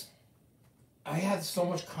had so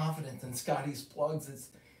much confidence in Scotty's plugs. It's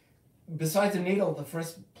besides the needle, the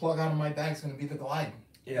first plug out of my bag is going to be the Glide.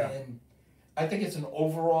 Yeah. And I think it's an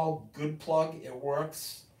overall good plug. It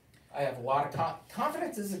works. I have a lot of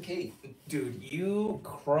confidence is the key. Dude, you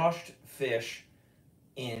crushed fish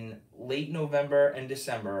in late November and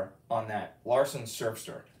December on that Larson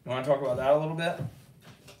Surfster. You want to talk about that a little bit?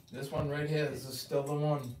 This one right here, this is still the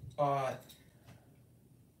one. I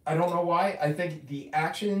don't know why. I think the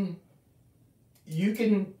action, you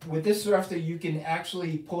can, with this surfster, you can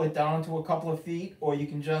actually pull it down to a couple of feet, or you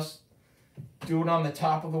can just do it on the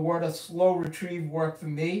top of the water. Slow retrieve worked for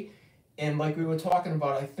me. And like we were talking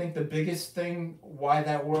about, I think the biggest thing why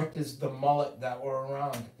that worked is the mullet that were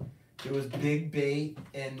around. It was big bait,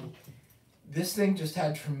 and this thing just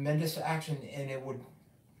had tremendous action, and it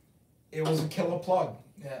was a killer plug.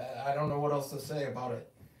 I don't know what else to say about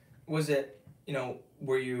it. Was it,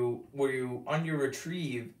 were you on your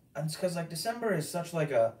retrieve? It's because like December is such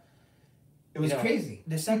like a. It was crazy.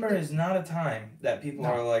 December is not a time that people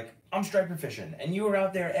are like, I'm striper fishing, and you were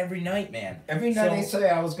out there every night, man. Every night they say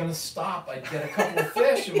I was gonna stop. I'd get a couple of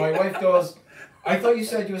fish, and my wife goes, "I thought you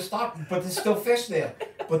said you were stopping, but there's still fish there.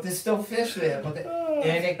 But there's still fish there."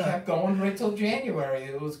 And it kept going right till January.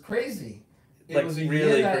 It was crazy. It was a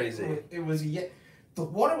really year crazy. It was a year. The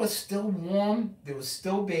water was still warm. There was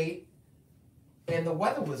still bait, and the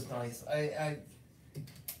weather was nice.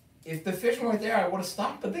 If the fish weren't there, I would have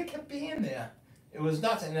stopped, but they kept being there. It was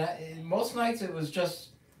nuts, and most nights it was just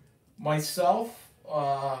myself,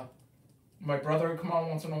 my brother would come on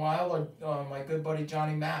once in a while, or my good buddy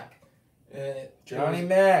Johnny Mac. Johnny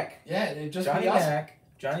Mac. Yeah, it just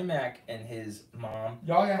Johnny Mac and his mom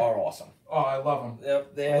are awesome. Oh, I love them.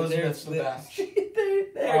 Yep, Elizabeth's the best.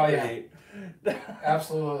 They're great. Yeah.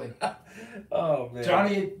 Absolutely. Oh man.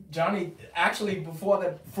 Johnny, actually before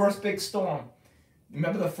the first big storm,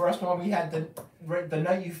 remember the first one we had the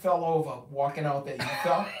night you fell over walking out there, you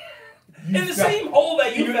fell? In the same hole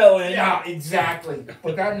that you fell in. Yeah, exactly.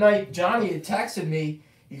 But that night, Johnny had texted me.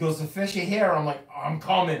 He goes, "The fish are here." I'm like, "I'm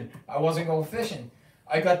coming." I wasn't going fishing.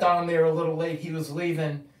 I got down there a little late. He was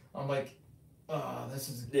leaving. I'm like, this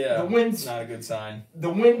is... Yeah, the wind's not a good sign. The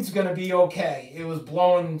wind's going to be okay. It was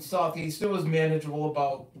blowing southeast. It was manageable,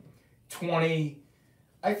 about 20.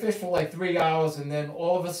 I fished for like 3 hours, and then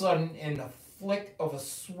all of a sudden, in the flick of a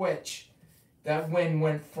switch, that wind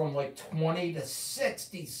went from like 20 to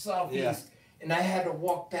 60 southeast, and I had to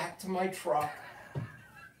walk back to my truck,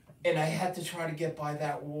 and I had to try to get by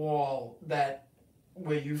that wall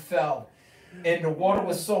where you fell, and the water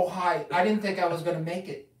was so high, I didn't think I was going to make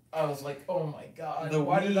it. I was like, oh my God,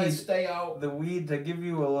 why did I stay out? The weed, to give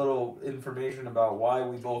you a little information about why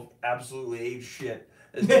we both absolutely ate shit,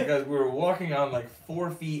 is because we were walking on like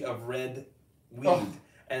 4 feet of red weed. Oh.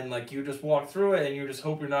 And like you just walk through it and you just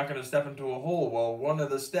hope you're not going to step into a hole. Well, one of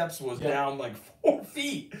the steps was down like 4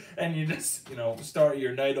 feet, and you just start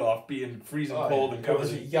your night off being freezing cold and covered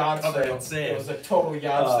in sand. It was a total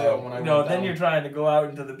yard sale when I went down. Then you're trying to go out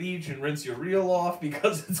into the beach and rinse your reel off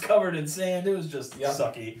because it's covered in sand. It was just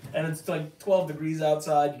sucky, and it's like 12 degrees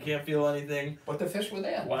outside. You can't feel anything. But the fish were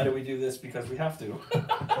there. Why do we do this? Because we have to.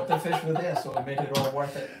 But the fish were there, so it made it all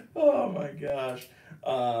worth it. Oh my gosh.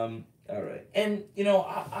 All right, and who's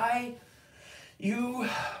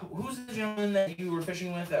the gentleman that you were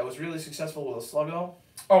fishing with that was really successful with a sluggo?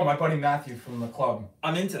 Oh, my buddy Matthew from the club.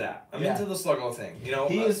 I'm into that. I'm into the sluggo thing.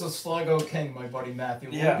 He is the sluggo king, my buddy Matthew.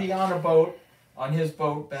 We'll be on a boat, on his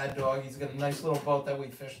boat, Bad Dog. He's got a nice little boat that we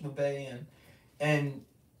fish the bay in, and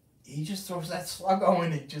he just throws that sluggo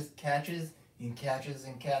and he just catches and catches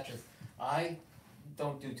and catches. I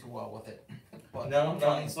don't do too well with it. But no,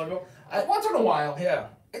 not sluggo. Once in a while. Yeah.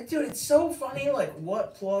 Dude, it's so funny, like,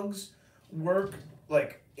 what plugs work,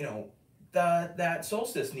 like, that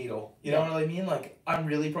solstice needle. You know what I mean? Like, I'm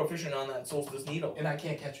really proficient on that solstice needle. And I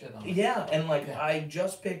can't catch it on it. Yeah, and, like, I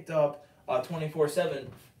just picked up a 24/7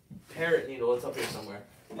 parrot needle. It's up here somewhere.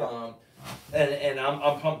 Yeah. And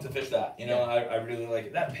I'm pumped to fish that. I really like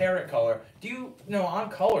it. That parrot color. Do you, on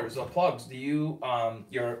colors of plugs, do you,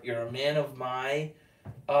 you're a man of my...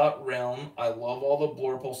 realm. I love all the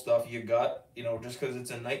blurple stuff you got, just because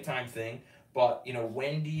it's a nighttime thing. But,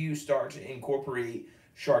 when do you start to incorporate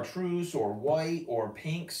chartreuse or white or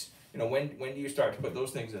pinks? When do you start to put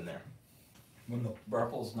those things in there? When the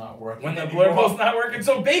burple's not working. When the burple's not working,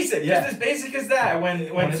 so basic, yeah. just as basic as that. When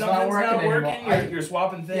something's not working, you're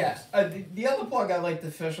swapping things. Yeah. The other plug I like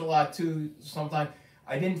to fish a lot too. Sometimes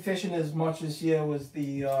I didn't fish it as much this year. Was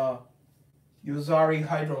the Yozari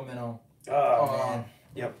Hydro Minnow. Oh man.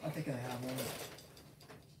 Yep. I think I have one.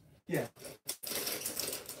 Yeah.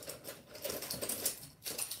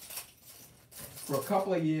 For a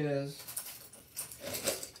couple of years.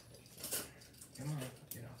 Come on.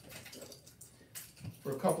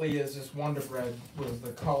 For a couple of years, this Wonder Bread was the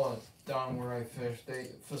color down where I fished.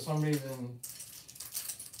 For some reason,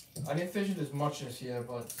 I didn't fish it as much this year,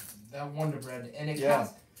 but that Wonder Bread, and it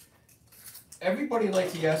casts. Everybody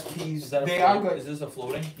likes the SPs. They are good. Is this a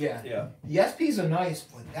floating? Yeah. Yeah. The SPs are nice,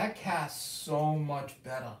 but that casts so much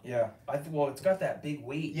better. Yeah. Well, it's got that big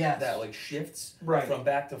weight that like shifts from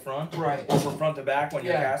back to front. Right. Or from front to back when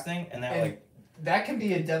you're casting, and that can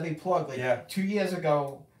be a deadly plug. Like 2 years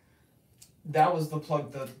ago, that was the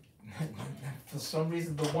plug that, for some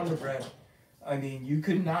reason, the Wonder Bread, I mean, you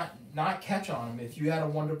could not catch on them. If you had a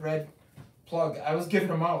Wonder Bread plug, I was giving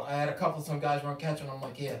them out. I had a couple, some guys weren't catching them. I'm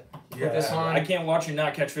like, here, put this on. I can't watch you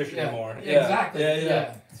not catch fish anymore. Exactly.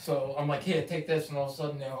 Yeah. So I'm like, here, take this, and all of a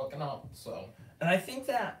sudden they're hooking up. So. And I think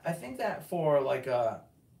that for like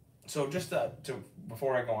so just to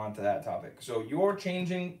before I go on to that topic, so you're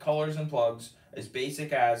changing colors and plugs as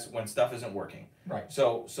basic as when stuff isn't working. Right.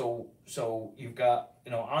 So you've got,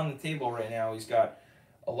 on the table right now, he's got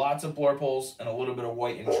lots of blurples and a little bit of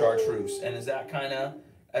white and chartreuse. And is that kind of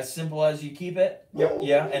as simple as you keep it? Yep.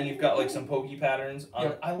 Yeah, and you've got like some pokey patterns.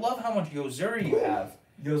 Yep. I love how much Yozuri you have.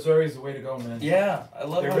 Yozuri is the way to go, man. Yeah, I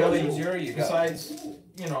love how much Yozuri you got. Besides,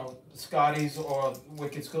 Scotty's or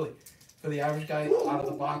Wicked Schoolie. For the average guy, out of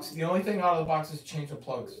the box, the only thing out of the box is change the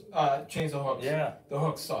plugs, change the hooks. Yeah. The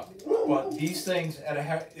hooks suck. But these things,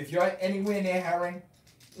 if you're anywhere near herring,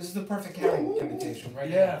 this is the perfect herring imitation, right?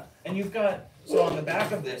 Yeah. And you've got, so on the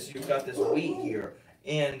back of this, you've got this weight here.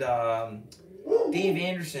 And Dave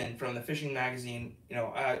Anderson from the Fishing Magazine,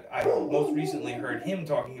 I most recently heard him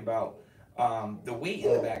talking about the weight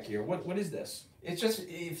in the back here. What is this? It's just,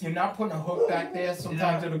 if you're not putting a hook back there,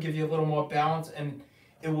 sometimes it'll give you a little more balance, and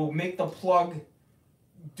it will make the plug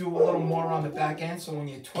do a little more on the back end, so when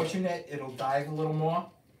you're twitching it, it'll dive a little more.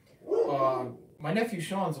 My nephew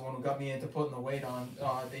Sean's the one who got me into putting the weight on.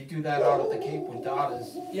 They do that out at the Cape with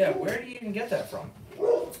Daughters. Yeah, where do you even get that from?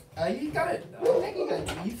 He got it. I think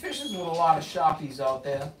he fishes with a lot of shoppies out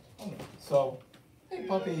there. So, hey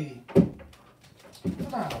puppy,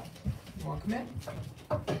 come on. You want to come in?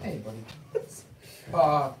 Hey buddy.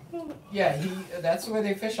 Yeah, that's the way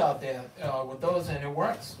they fish out there with those, and it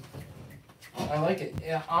works. I like it.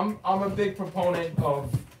 Yeah, I'm a big proponent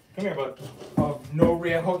of come here, bud. Of no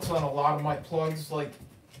rear hooks on a lot of my plugs. Like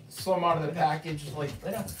some out of the package, like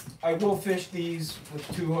I will fish these with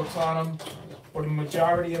 2 hooks on them, but the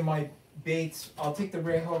majority of my baits, I'll take the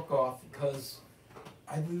rear hook off because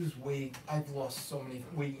I lose weight. I've lost so many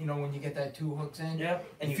weight. When you get that 2 hooks in,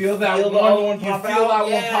 and you feel that one pop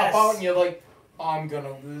out, and you're like, I'm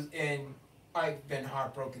gonna lose. And I've been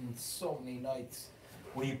heartbroken so many nights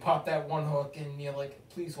where you pop that 1 hook and you're like,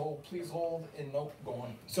 please hold, and nope,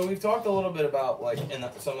 going. So we've talked a little bit about, like, in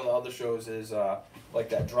some of the other shows is like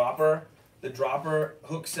that dropper, the dropper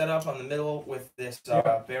hook setup on the middle with this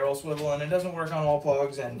barrel swivel, and it doesn't work on all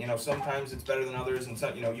plugs, and sometimes it's better than others, and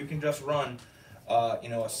so you can just run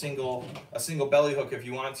a single belly hook if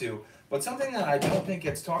you want to. But something that I don't think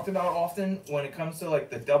gets talked about often when it comes to like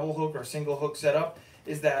the double hook or single hook setup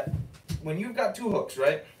is that when you've got 2 hooks,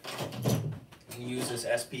 right? And use this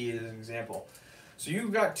SP as an example. So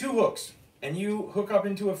you've got 2 hooks, and you hook up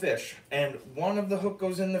into a fish, and one of the hook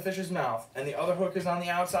goes in the fish's mouth, and the other hook is on the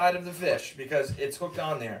outside of the fish because it's hooked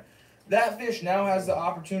on there. That fish now has the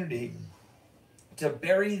opportunity to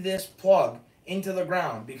bury this plug into the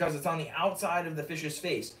ground because it's on the outside of the fish's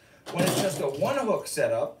face. When it's just a 1 hook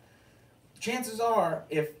setup, chances are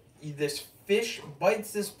if this fish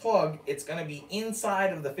bites this plug, it's going to be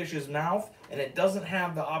inside of the fish's mouth, and it doesn't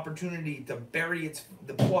have the opportunity to bury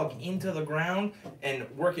the plug into the ground and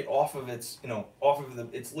work it off of its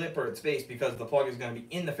its lip or its face, because the plug is going to be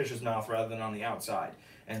in the fish's mouth rather than on the outside.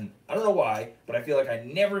 And I don't know why, but I feel like I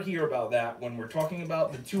never hear about that when we're talking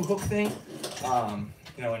about the 2 hook thing,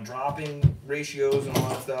 and dropping ratios and all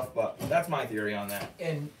that stuff. But that's my theory on that.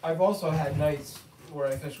 And I've also had nights where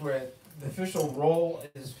I fish where the fish will roll,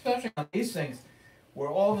 especially on these things, where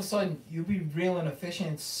all of a sudden you'll be reeling a fish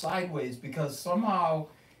in sideways because somehow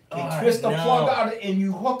they twist the plug out and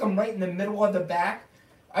you hook them right in the middle of the back.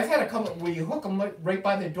 I've had a couple where you hook them right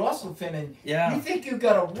by the dorsal fin, and yeah. you think you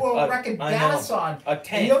got a world record bass on, a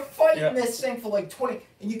tank. and you're fighting this thing for like 20,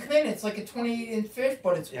 and you come in, it's like a 28-inch fish,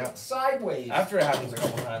 but it's sideways. After it happens a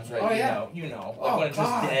couple times, right? You know, like when it's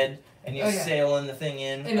just dead, and you're sailing the thing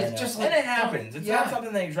in, and it's just like, and it happens. It's not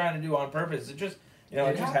something that you're trying to do on purpose. It just, you know,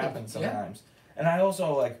 it just happens sometimes. And I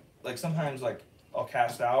also like sometimes like I'll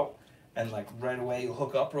cast out. And like right away you'll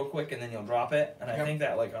hook up real quick and then you'll drop it. And I think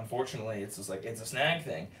that like unfortunately it's just like it's a snag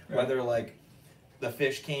thing. Whether like the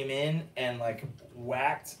fish came in and like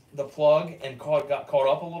whacked the plug and got caught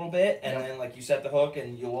up a little bit and then like you set the hook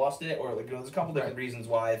and you lost it, or like there's a couple different reasons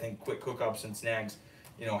why I think quick hookups and snags,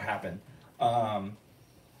 you know, happen.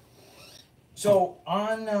 So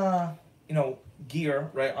on you know, gear,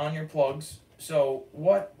 right, on your plugs. So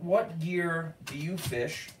what gear do you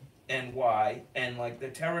fish? And why, and like the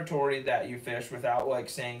territory that you fish without like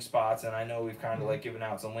saying spots, and I know we've kind of like given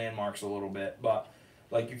out some landmarks a little bit, but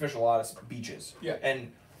like you fish a lot of beaches. Yeah.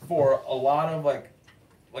 And for a lot of like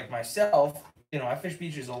myself, you know, I fish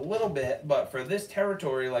beaches a little bit, but for this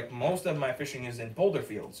territory, like most of my fishing is in boulder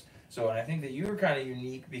fields. So, and I think that you're kind of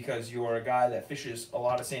unique because you're a guy that fishes a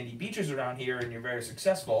lot of sandy beaches around here, and you're very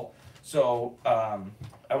successful. So,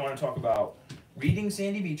 I want to talk about reading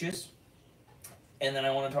sandy beaches. And then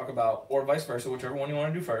I want to talk about, or vice versa, whichever one you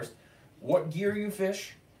want to do first, what gear you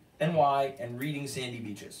fish and why, and reading sandy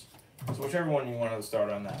beaches. So whichever one you want to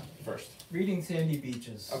start on that first. Reading sandy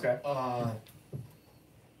beaches. Okay. I'm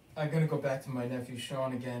going to go back to my nephew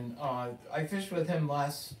Sean again. I fished with him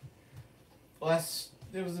last, it was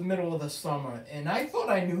the middle of the summer, and I thought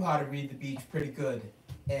I knew how to read the beach pretty good.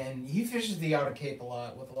 And he fishes the Outer Cape a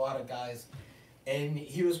lot with a lot of guys. And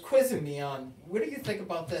he was quizzing me on, what do you think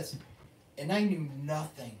about this? And I knew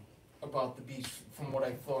nothing about the beach from what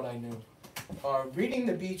I thought I knew. Reading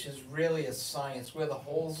the beach is really a science. Where the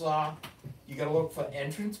holes are, you got to look for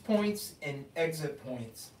entrance points and exit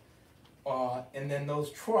points. And then those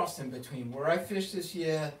troughs in between. Where I fished this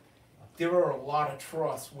year, there were a lot of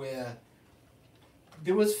troughs where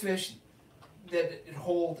there was fish that it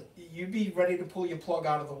hold, you'd be ready to pull your plug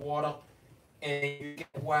out of the water, and you get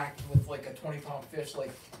whacked with like a 20-pound fish,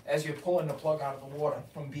 like as you're pulling the plug out of the water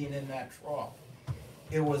from being in that trough.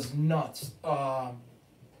 It was nuts.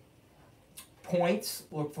 Points,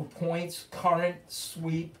 look for points, current,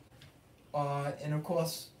 sweep, and of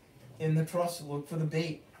course, in the troughs, look for the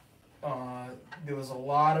bait. There was a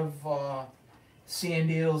lot of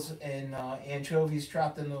sand eels and anchovies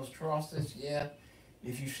trapped in those troughs this year.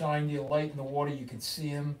 If you shine your light in the water, you can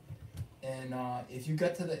see them. And if you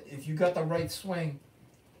got the right swing,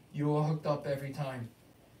 you were hooked up every time.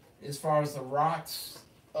 As far as the rocks,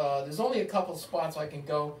 there's only a couple spots I can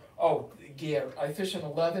go. Oh, gear. I fish an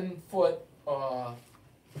 11-foot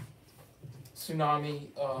Tsunami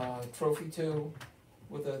Trophy 2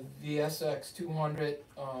 with a VSX 200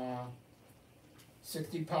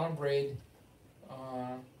 60-pound braid.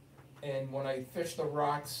 And when I fish the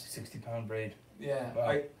rocks, 60-pound braid. Yeah,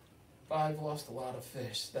 wow. I've lost a lot of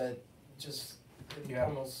fish that just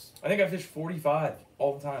almost. I think I fish 45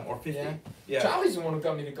 all the time, or 50. Yeah. Charlie's the one who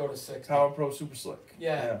got me to go to 60. Power Pro Super Slick.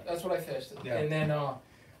 Yeah, that's what I fished. Yeah. And then I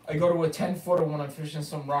go to a 10-footer when I'm fishing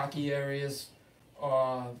some rocky areas,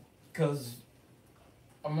 because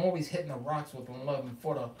I'm always hitting the rocks with an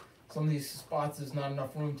 11-footer. Some of these spots there's not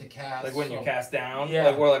enough room to cast. Like when you cast down,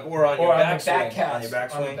 like we're on your backswing. On your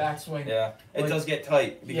backswing. Yeah, it does get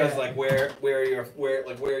tight because like where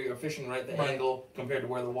you're fishing, right, the angle compared to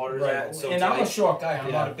where the water's at. So and tight. I'm a short guy.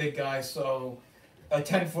 I'm not a big guy, so a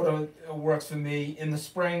 10-footer works for me. In the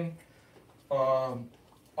spring, I'll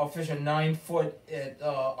fish a 9-foot at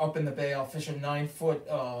up in the bay. I'll fish a 9-foot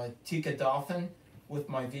Tika Dolphin with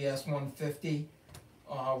my VS 150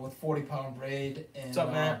 with 40-pound braid. And what's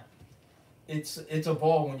up, man? It's a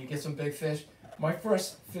ball when you get some big fish. My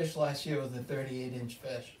first fish last year was a 38-inch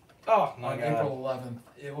fish. Oh my God! On April 11th,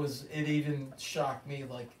 it even shocked me.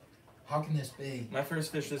 Like, how can this be? My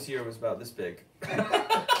first fish this year was about this big.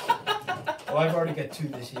 Well, I've already got 2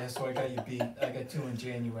 this year, so I got you beat. I got 2 in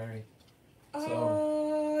January.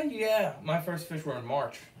 So. Yeah, my first fish were in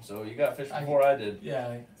March, so you got fish before I did.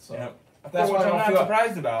 Yeah, so. Yep. That's what I'm not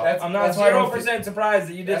surprised about. I'm not 0% surprised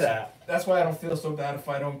that you did that. That's why I don't feel so bad if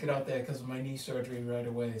I don't get out there because of my knee surgery right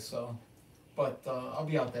away. So, but I'll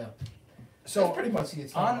be out there. So that's pretty much the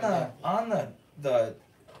extent on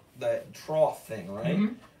the trough thing, right?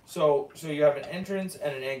 Mm-hmm. So you have an entrance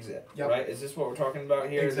and an exit, right? Is this what we're talking about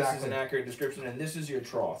here? Exactly. This is an accurate description, and this is your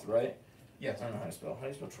trough, right? Yes. I don't know how to spell. How do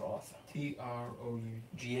you spell trough? TROUGH.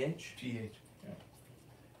 GH.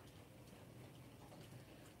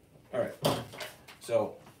 All right.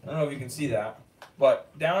 So I don't know if you can see that,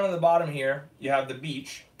 But down at the bottom here, you have the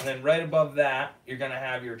beach, and then right above that, you're gonna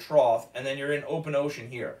have your trough, and then you're in open ocean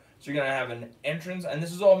here. So you're gonna have an entrance, and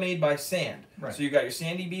this is all made by sand. Right. So you got your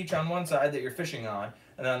sandy beach on one side that you're fishing on,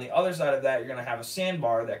 and then on the other side of that, you're gonna have a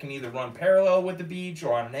sandbar that can either run parallel with the beach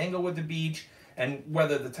or on an angle with the beach. And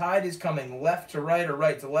whether the tide is coming left to right or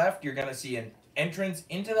right to left, you're gonna see an entrance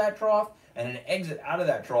into that trough and an exit out of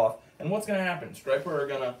that trough. And what's gonna happen? Striper are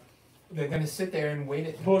gonna they're gonna sit there and wait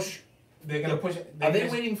it. push. They're gonna push it. Are they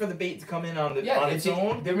waiting for the bait to come in on its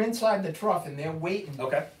own? They're inside the trough and they're waiting.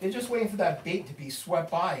 Okay. They're just waiting for that bait to be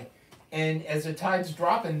swept by, and as the tide's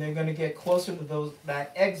dropping, they're gonna get closer to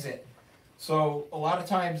that exit. So a lot of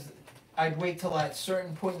times, I'd wait till that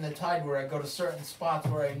certain point in the tide where I go to certain spots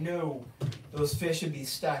where I knew those fish would be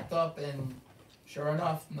stacked up, and sure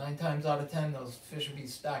enough, 9 times out of 10, those fish would be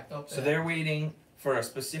stacked up. So they're waiting for a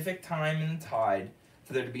specific time in the tide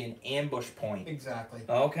for there to be an ambush point. Exactly.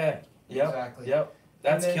 Okay. Yep. Exactly. Yep.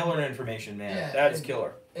 That's then, killer information, man. yeah, that is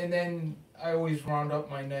killer. And then I always round up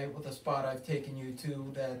my night with a spot I've taken you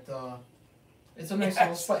to that it's a nice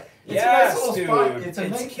little spot. It's yes, a nice little dude.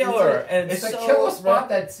 spot. It's killer. It's a killer spot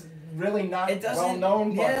that's really not well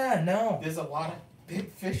known, but yeah, no. There's a lot of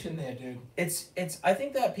big fish in there, dude. It's I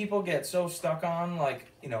think that people get so stuck on like,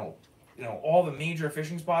 all the major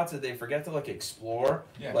fishing spots that they forget to like explore.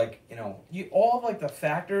 Yeah. Like, all of like the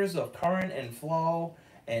factors of current and flow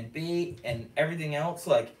and bait and everything else,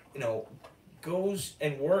 like, goes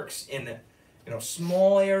and works in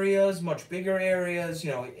small areas, much bigger areas,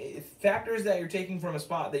 factors that you're taking from a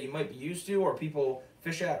spot that you might be used to or people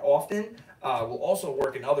fish at often will also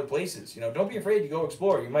work in other places. Don't be afraid to go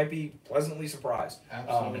explore. You might be pleasantly surprised.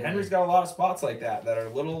 Absolutely. And Henry's got a lot of spots like that are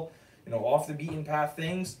little, off the beaten path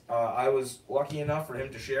things. I was lucky enough for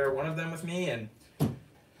him to share one of them with me, and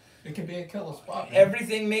it can be a killer spot, man.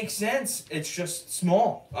 Everything makes sense. It's just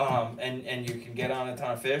small, and you can get on a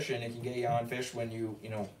ton of fish, and it can get you on fish when you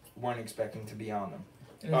weren't expecting to be on them.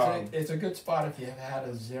 It's a good spot if you have had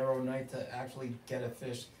a 0 night to actually get a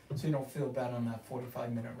fish, so you don't feel bad on that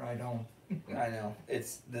 45-minute ride home. I know.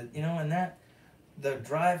 It's the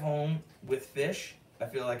drive home with fish. I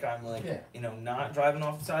feel like I'm like not driving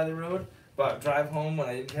off the side of the road, but drive home when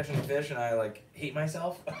I didn't catch any fish and I like hate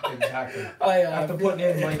myself. Exactly. After putting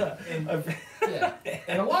in yeah.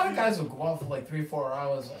 And a lot of guys will go out for like 3-4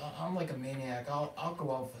 hours. I'm like a maniac. I'll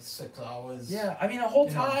go out for 6 hours. Yeah, I mean a whole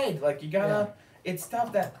tide. Like you gotta. Yeah. It's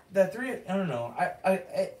tough that 3. I don't know.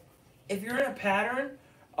 I if you're in a pattern,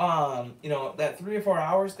 that 3 or 4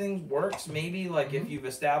 hours thing works. Maybe like if you've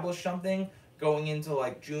established something going into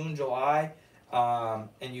like June, July.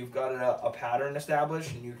 And you've got a pattern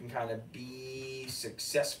established and you can kind of be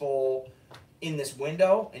successful in this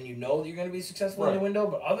window and that you're going to be successful in the window.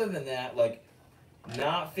 But other than that, like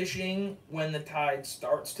not fishing when the tide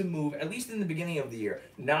starts to move, at least in the beginning of the year,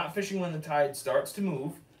 not fishing when the tide starts to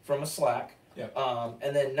move from a slack. Yeah.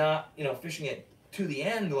 And then not, fishing it to the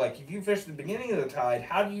end. Like if you fish the beginning of the tide,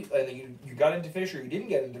 how do you got into fish or you didn't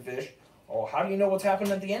get into fish? Or how do you know what's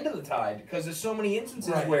happening at the end of the tide? Because there's so many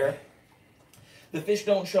instances where the fish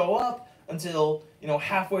don't show up until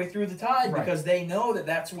halfway through the tide because they know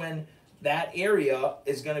that's when that area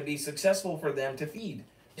is going to be successful for them to feed.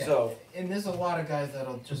 Yeah. So and there's a lot of guys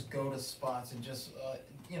that'll just go to spots and just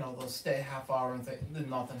they'll stay a half hour and think there's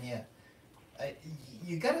nothing here.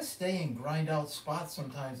 You got to stay and grind out spots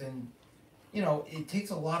sometimes, and it takes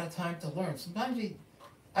a lot of time to learn. Sometimes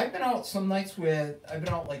I've been out some nights where I've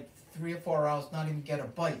been out like 3 or 4 hours, not even get a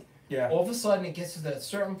bite. Yeah. All of a sudden, it gets to that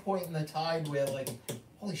certain point in the tide where, like,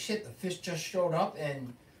 holy shit, the fish just showed up,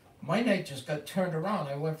 and my night just got turned around.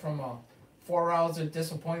 I went from 4 hours of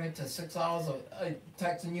disappointment to 6 hours of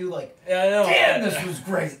texting you, like, yeah, I know. Damn, this was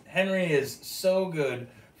great. Henry is so good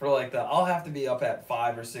for, like, I'll have to be up at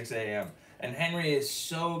 5 or 6 a.m., and Henry is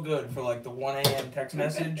so good for, like, the 1 a.m. text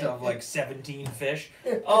message of, like, 17 fish.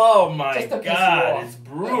 Oh, my God, it's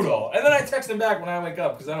brutal. And then I text him back when I wake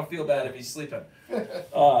up because I don't feel bad if he's sleeping.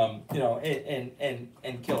 And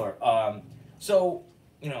killer. So,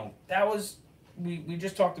 that was, we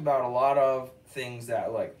just talked about a lot of things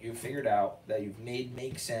that, like, you figured out, that you've made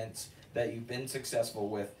make sense, that you've been successful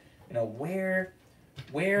with. Where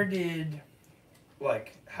did,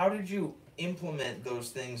 like, how did you implement those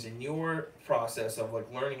things in your process of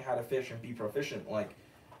like learning how to fish and be proficient? Like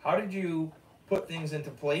how did you put things into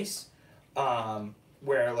place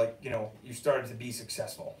where like you started to be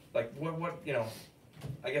successful? Like what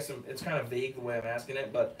I guess it's kind of vague the way I'm asking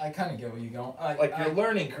it, but I kind of get where you're going. Your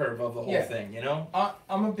learning curve of the whole thing,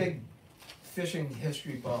 I'm a big fishing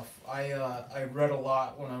history buff. I read a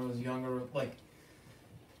lot when I was younger, like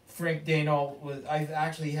Frank Dano I've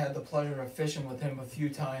actually had the pleasure of fishing with him a few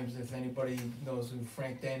times. If anybody knows who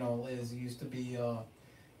Frank Dano is, he used to be,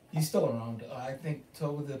 he's still around. I think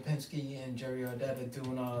Toby Lipinski and Jerry Ardetta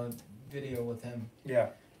doing a video with him. Yeah.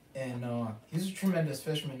 And he's a tremendous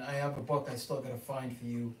fisherman. I have a book I still gotta find for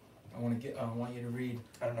you. I want you to read.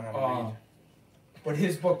 I don't know how to read. But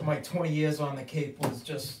his book, My 20 Years on the Cape, was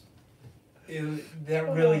just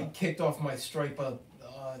that really kicked off my striper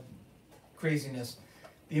craziness.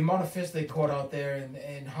 The amount of fish they caught out there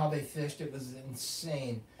and how they fished, it was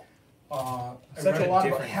insane. I read a lot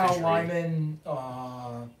about Hal Lyman.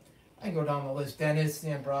 I can go down the list. Dennis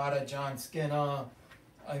Zambrata, John Skinner.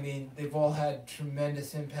 I mean, they've all had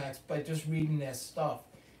tremendous impacts by just reading their stuff.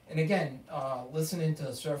 And again, listening to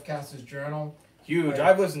Surfcaster's Journal. Huge.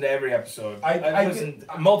 I've listened to every episode. I've listened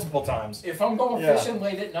multiple times. If I'm going fishing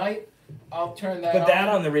late at night, I'll turn that on. Put that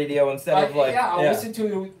on the radio instead of like... I'll listen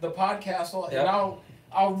to the podcast and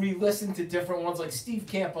I'll re-listen to different ones. Like Steve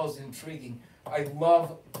Campo's intriguing.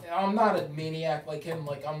 I'm not a maniac like him.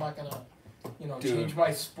 Like, I'm not going to, change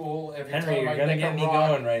my spool every Henry, time you're going to get me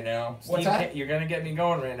going right now. What's that? You're going to get me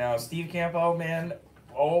going right now. Steve Campo, man...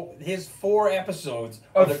 Oh, his 4 episodes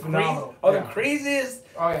are the craziest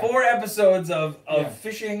 4 episodes of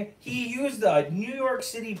fishing. He used a New York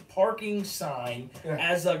City parking sign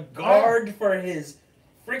as a guard for his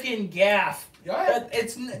freaking gaff.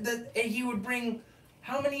 He would bring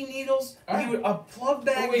how many needles? He would a plug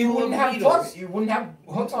bag full of needles. You wouldn't have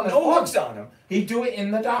hooks on his No hooks on him. He'd do it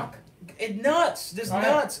in the dock. Nuts,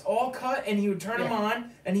 all cut, and he would turn them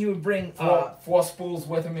on, and he would bring 4 spools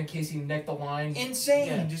with him in case he nicked the line.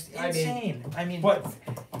 Insane, just insane. I mean, but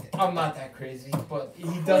I'm not that crazy, but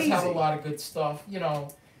he does have a lot of good stuff.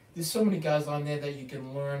 There's so many guys on there that you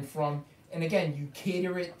can learn from, and again, you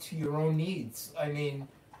cater it to your own needs. I mean,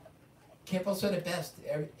 Campo said it best.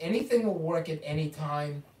 Anything will work at any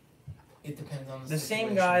time. It depends on the situation.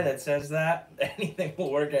 Same guy that says that anything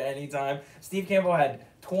will work at any time. Steve Campbell had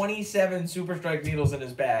 27 Super Strike needles in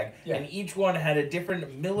his bag, and each one had a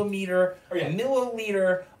different milliliter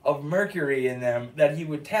of mercury in them that he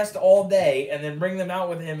would test all day and then bring them out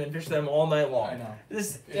with him and fish them all night long. I know.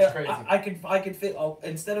 It's crazy. I could fit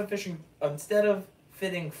instead of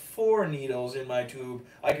fitting 4 needles in my tube,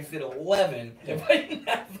 I could fit 11 if I didn't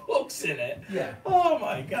have hooks in it. Yeah. Oh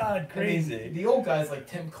my God, crazy. I mean, the old guys like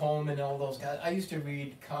Tim Coleman and all those guys, I used to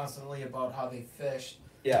read constantly about how they fished.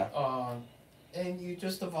 Yeah. And you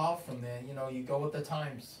just evolve from there. You go with the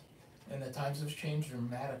times. And the times have changed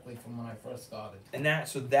dramatically from when I first started. And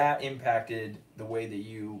that impacted the way that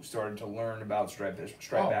you started to learn about striped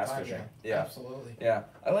bass fishing. Yeah, absolutely. Yeah.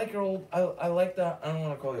 I like your old I like the I don't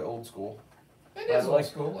want to call it old school. It is old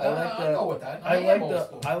school. I'll go with that.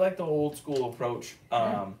 I like the old school approach.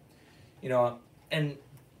 And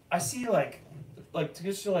I see like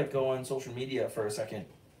just to go on social media for a second,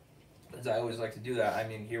 because I always like to do that. I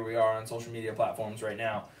mean, here we are on social media platforms right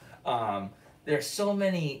now. There's so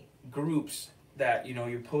many groups that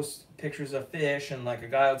you post pictures of fish, and like a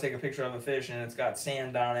guy will take a picture of a fish and it's got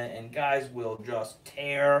sand on it, and guys will just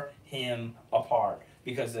tear him apart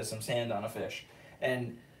because there's some sand on a fish.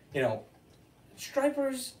 And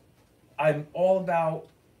stripers, I'm all about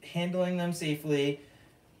handling them safely.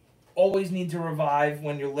 Always need to revive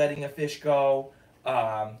when you're letting a fish go.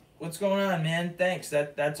 What's going on, man? Thanks.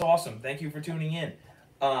 That's awesome. Thank you for tuning in.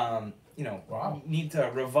 Need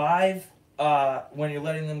to revive when you're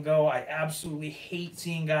letting them go. I absolutely hate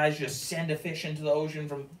seeing guys just send a fish into the ocean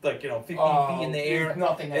from 50 feet in the air. There's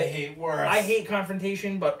nothing I hate worse. I hate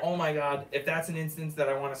confrontation, but oh my God, if that's an instance that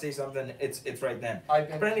I want to say something, it's right then.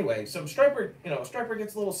 But anyway, some striper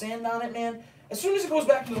gets a little sand on it, man. As soon as it goes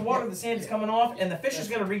back into the water, the sand is coming off, and the fish is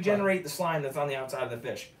going to regenerate the slime that's on the outside of the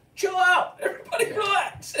fish. Chill out, everybody,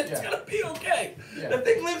 relax. It's gonna be okay. The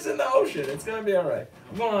thing lives in the ocean. It's gonna be all right.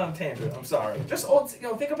 I'm going on a tangent. I'm sorry. Just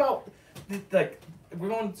think about we're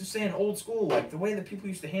going to say in old school, like the way that people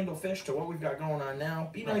used to handle fish to what we've got going on now.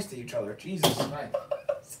 Be nice to each other. Jesus. Right.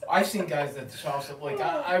 I've seen guys at the shops I won't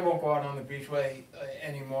go out on the beachway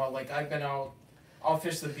anymore. Like I've been out. I'll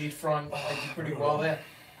fish the beachfront. I do pretty well there.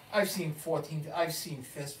 I've seen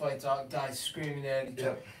fist fights out, guys screaming at each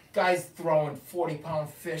other. Guys throwing 40-pound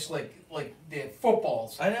fish like they're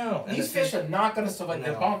footballs. I know. These fish are not going to survive.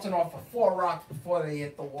 They're bouncing off of 4 rocks before they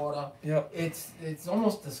hit the water. Yep. It's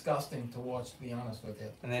almost disgusting to watch, to be honest with you.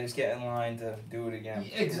 And they just get in line to do it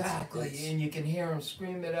again. Exactly. And you can hear them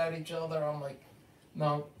screaming at each other. I'm like,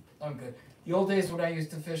 no, I'm good. The old days when I used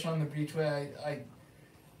to fish on the beachway,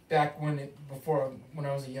 back when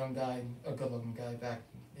I was a young guy, a good-looking guy back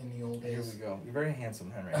in the old days. Here we go. You're very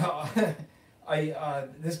handsome, Henry.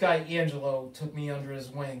 This guy Angelo took me under his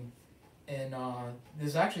wing, and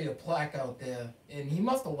there's actually a plaque out there, and he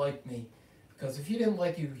must have liked me, because if he didn't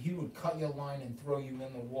like you, he would cut your line and throw you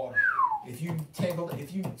in the water. If you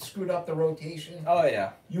screwed up the rotation, oh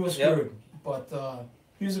yeah, you were screwed. Yep. But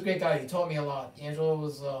he was a great guy. He taught me a lot. Angelo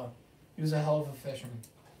was he was a hell of a fisherman.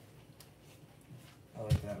 I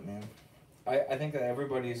like that, man. I think that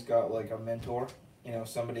everybody's got like a mentor, you know,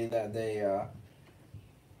 somebody that they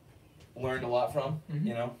learned a lot from, mm-hmm.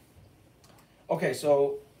 you know. Okay,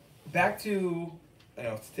 so back to, you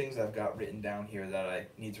know, things I've got written down here that I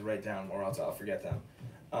need to write down or else I'll forget them.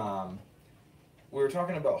 We were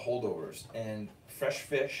talking about holdovers and fresh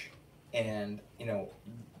fish and, you know,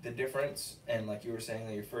 the difference, and like you were saying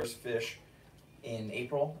that your first fish in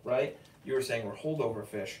April, right? You were saying were holdover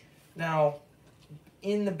fish. Now,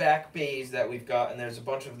 in the back bays that we've got, and there's a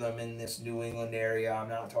bunch of them in this New England area, I'm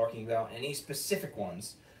not talking about any specific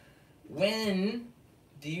ones. When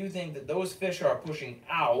do you think that those fish are pushing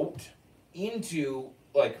out into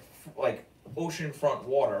like oceanfront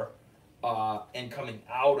water and coming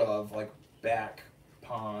out of like back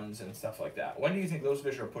ponds and stuff like that? When do you think those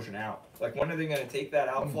fish are pushing out? Like, when are they going to take that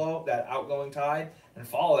outflow, that outgoing tide, and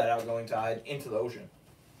follow that outgoing tide into the ocean?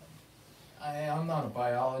 I'm not a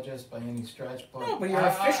biologist by any stretch, but no, but you're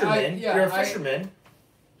a fisherman. You're a fisherman.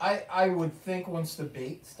 I would think once the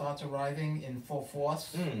bait starts arriving in full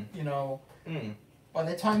force, you know, by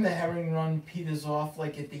the time the herring run peters off,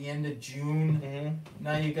 like at the end of June,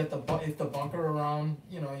 now you got if the bunker around,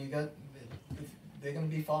 you know, they're gonna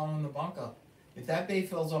be following the bunker. If that bait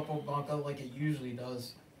fills up with bunker like it usually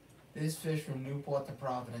does, there's fish from Newport to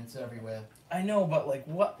Providence everywhere. I know, but like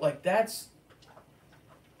what? Like that's.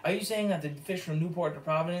 Are you saying that the fish from Newport to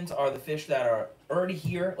Providence are the fish that are already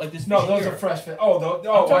here? Like this? No, those are fresh fish. I'm talking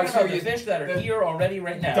about the fish that are here already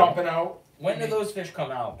right now. Dumping out. When do those fish come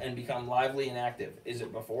out and become lively and active? Is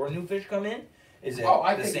it before new fish come in? Is it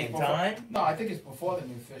the same time? No, I think it's before the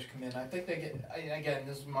new fish come in. I think they get. Again,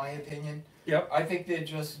 this is my opinion. Yep. I think they're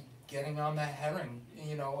just getting on the herring,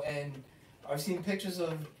 you know, and I've seen pictures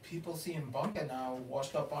of people seeing bunker now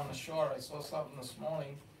washed up on the shore. I saw something this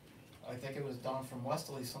morning. I think it was down from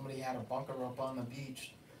Westerly. Somebody had a bunker up on the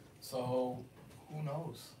beach. So, who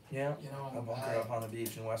knows? Yeah. You know, a bunker up on the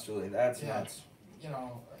beach in Westerly. That's nuts. You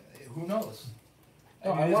know, who knows?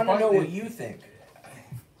 No, I want to know what you think.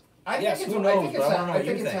 I think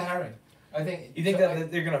it's a herring. I think. You think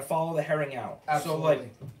that they're gonna follow the herring out? Absolutely. So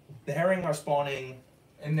like, the herring are spawning.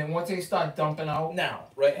 And then once they start dumping out now,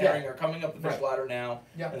 right? Herring are coming up the fish ladder now,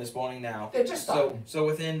 and they're spawning now. They're just starting. So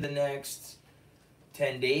within the next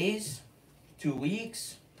 10 days, 2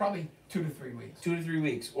 weeks, probably 2 to 3 weeks. 2 to 3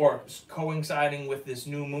 weeks, or coinciding with this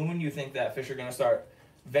new moon, you think that fish are gonna start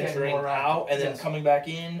venturing out and then coming back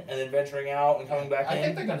in, and then venturing out and coming back in? I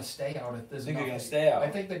think they're gonna stay out if there's enough. They're gonna stay out. I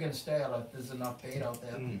think they're gonna stay out if there's enough bait out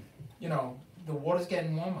there. You know, the water's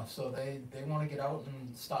getting warmer, so they want to get out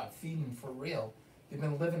and start feeding for real. They've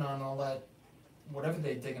been living on all that, whatever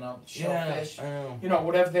they're digging up, shellfish. You know,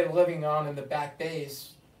 whatever they're living on in the back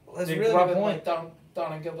bays. Well, they're really grubbing like down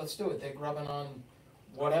in Gilbert Stewart. They're grubbing on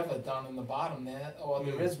whatever down in the bottom there. Or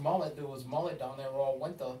there is mullet. There was mullet down there all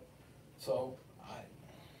winter. So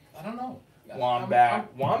I don't know.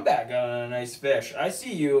 Wombat got on a nice fish. I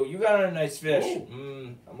see you. You got on a nice fish.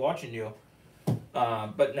 I'm watching you.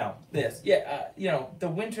 But no, you know, the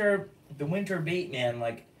winter bait, man.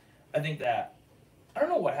 Like, I think that. I don't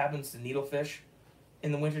know what happens to needlefish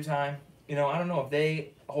in the wintertime. You know, I don't know if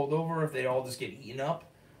they hold over, if they all just get eaten up.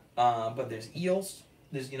 But there's eels.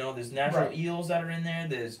 There's natural eels that are in there.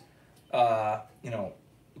 There's,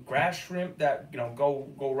 grass shrimp that,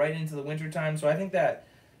 go right into the wintertime. So I think that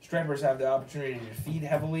stripers have the opportunity to feed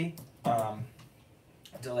heavily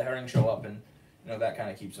until the herring show up, and, that kind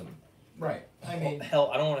of keeps them. Right. I mean, I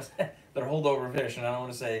don't want to say they're holdover fish, and I don't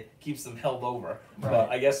want to say keeps them held over. Right.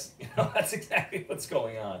 But I guess that's exactly what's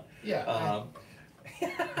going on. Yeah.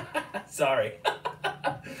 Sorry.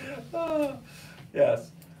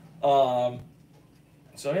 Yes. So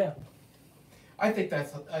yeah. I think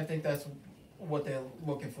that's what they're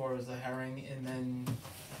looking for is the herring, and then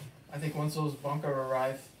I think once those bunker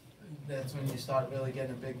arrive, that's when you start really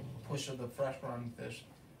getting a big push of the fresh run fish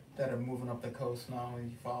that are moving up the coast now.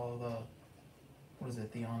 You follow the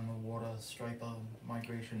on the water striper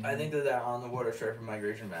migration. I think that on the water striper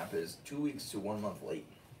migration map is 2 weeks to 1 month late.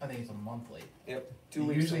 I think it's a month late. Yep, 2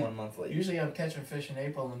 weeks to 1 month late. Usually I'm catching fish in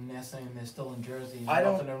April and they're saying they're still in Jersey and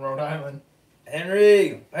nothing in Rhode Island.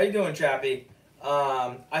 Henri, how you doing, Chappie?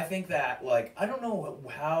 I think that, I don't know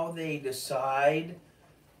how they decide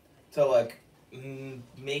to,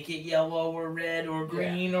 make it yellow or red or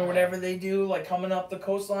green or whatever they do, like coming up the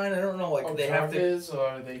coastline. I don't know, like they have to. Or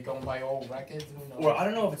are they going by old records? Who knows? Or I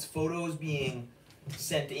don't know if it's photos being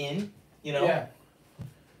sent in. You know. Yeah.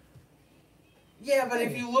 Yeah, but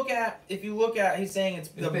if you look at, he's saying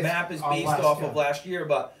the map is based off of last year,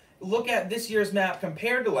 but look at this year's map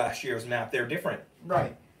compared to last year's map. They're different.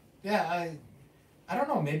 Right. Yeah. I don't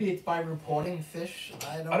know. Maybe it's by reporting fish.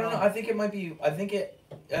 I don't know. I think it might be.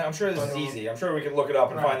 I'm sure this is easy. I'm sure we can look it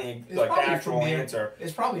up and find the actual answer.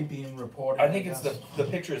 It's probably being reported. I think it's the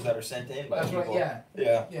pictures that are sent in by people. Right,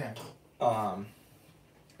 Yeah.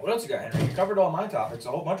 What else you got, Henry? You covered all my topics, a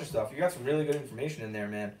whole bunch of stuff. You got some really good information in there,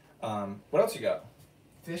 man. What else you got?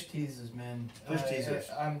 Fish teasers, man. Fish teasers.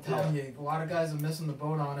 I'm telling you, a lot of guys are missing the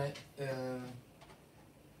boat on it.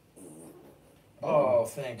 Oh,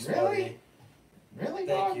 thanks, really? buddy. Really,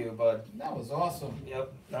 Thank you, bud. That was awesome.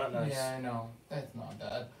 Yep, not nice. Yeah, I know. That's not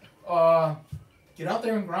bad. Get out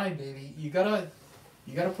there and grind, baby. You gotta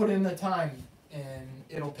put in the time, and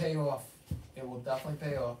it'll pay off. It will definitely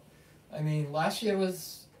pay off. I mean, last year it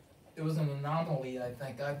was an anomaly. I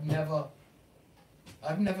think I've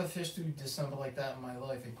never fished through December like that in my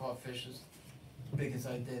life and caught fish as big as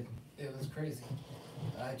I did. It was crazy.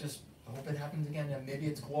 I just hope it happens again. And maybe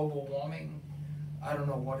it's global warming. I don't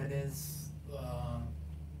know what it is.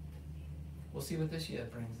 We'll see what this year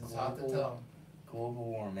brings. It's hard to tell. Global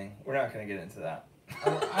warming. We're not going to get into that.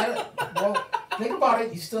 Well, think about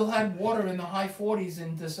it. You still had water in the high 40s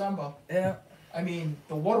in December. Yeah. I mean,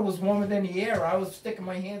 the water was warmer than the air. I was sticking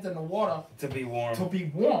my hands in the water to be warm.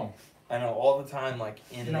 I know, all the time, like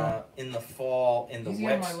in the fall, in the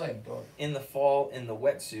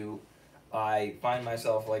wetsuit, I find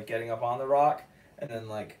myself like getting up on the rock and then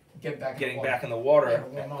like getting back in the water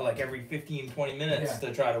like every 15-20 minutes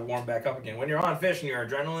to try to warm back up again. When you're on fish and your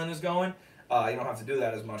adrenaline is going, you don't have to do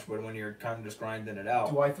that as much, but when you're kind of just grinding it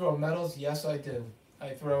out. Do I throw metals? Yes, I do. I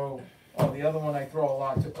throw, the other one I throw a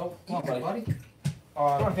lot too. Oh, come on,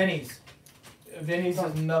 buddy. Vinny's. Vinny's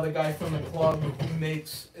is another guy from the club who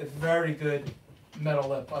makes a very good metal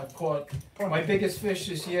lip. I've caught, my biggest fish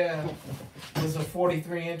this year was a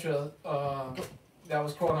 43-incher that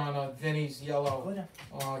was caught on a Vinny's yellow.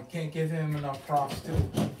 Can't give him enough props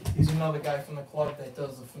too. He's another guy from the club that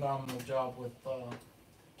does a phenomenal job with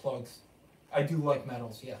plugs. I do like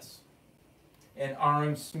metals, yes. And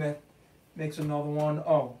RM Smith makes another one.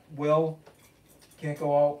 Oh, Will, can't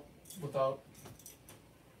go out without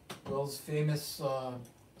Will's famous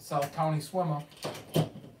South County swimmer.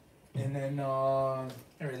 And then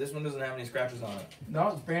Henry, this one doesn't have any scratches on it. No,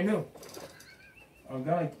 it's brand new.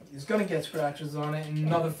 It's gonna get scratches on it. And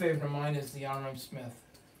another favorite of mine is the RM Smith,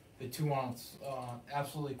 the 2-ounce.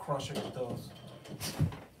 Absolutely crush it with those.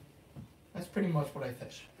 That's pretty much what I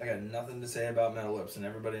fish. I got nothing to say about metal lips, and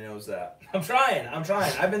everybody knows that. I'm trying.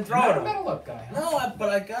 I've been throwing them. You're not a metal lip guy, huh? No, but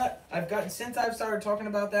I've gotten since I've started talking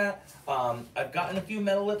about that. I've gotten a few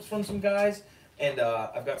metal lips from some guys, and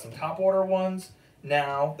I've got some top water ones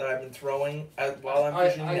now that I've been throwing while I'm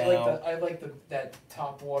fishing now. I like that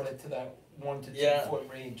top water to that 1 to 2 foot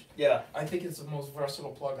range. Yeah. I think it's the most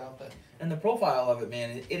versatile plug out there. And the profile of it,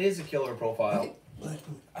 man, it is a killer profile.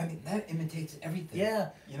 I mean, that imitates everything. Yeah.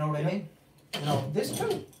 You know what I mean? You know, this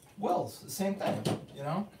too. Wells, the same thing. You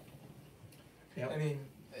know. Yep. I mean,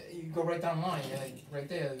 you go right down the line, right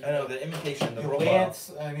there. I know the imitation, the profile.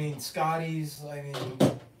 Lance, I mean, Scotty's. I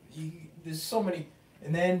mean, there's so many.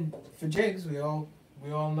 And then for jigs, we all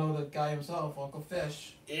know the guy himself, Uncle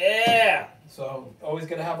Fish. Yeah. So always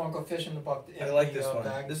gotta have Uncle Fish in the bucket. I like this one.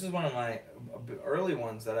 Bag. This is one of my early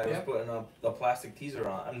ones that I was putting up the plastic teaser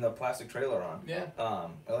on. I mean the plastic trailer on. Yeah.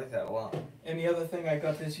 I like that a lot. And the other thing I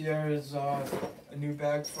got this year is a new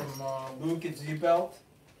bag from Luke at Z-Belt.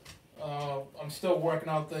 I'm still working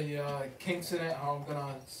out the kinks in it, how I'm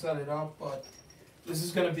gonna set it up, but this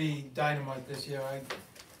is gonna be dynamite this year.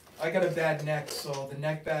 I got a bad neck, so the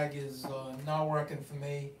neck bag is not working for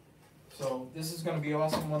me. So this is gonna be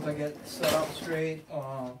awesome once I get set up straight.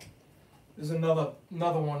 There's another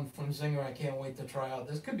one from Zinger I can't wait to try out.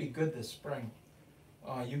 This could be good this spring.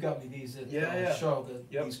 You got me these at the show,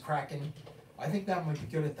 these Kraken. I think that might be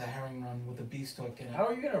good at the herring run with the beast hook in it. How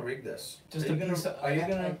are you gonna rig this? Just a beast hook. I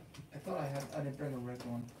thought I didn't bring a rig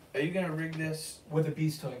one. Are you gonna rig this with a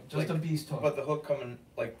beast hook? Just a beast hook. But the hook coming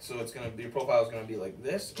so it's gonna be, your profile is gonna be like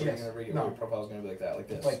this, or you're gonna rig it where your profile is gonna be like that, like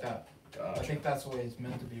this? Like that. Gotcha. I think that's the way it's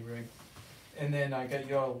meant to be rigged. And then I got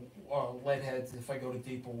your lead heads if I go to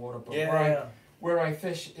deeper water. But where I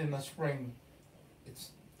fish in the spring,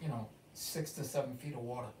 it's 6 to 7 feet of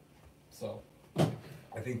water. So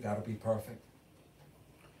I think that'll be perfect.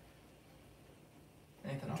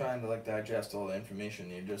 I'm trying to digest all the information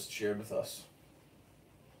you just shared with us.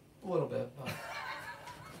 A little bit.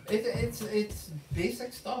 It's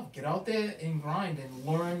basic stuff. Get out there and grind and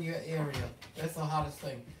learn your area. That's the hardest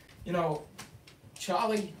thing. You know,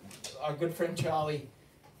 Charlie, our good friend Charlie,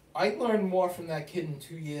 I learned more from that kid in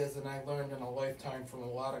 2 years than I learned in a lifetime from a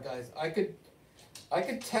lot of guys. I could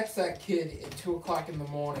text that kid at 2 o'clock in the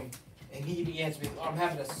morning, and he'd answer me, I'm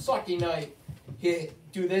having a sucky night. Here,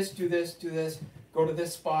 do this, do this, do this. Go to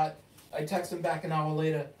this spot. I'd text him back an hour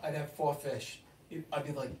later. I'd have 4 fish. I'd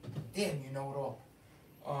be like, damn, you know it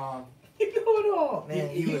all. You know it all, man.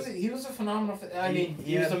 He was a phenomenal.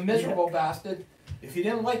 He was a miserable bastard. If he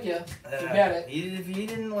didn't like you, forget it. If he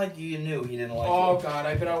didn't like you, you knew he didn't like you. Oh God,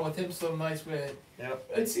 I've been out with him so nice with.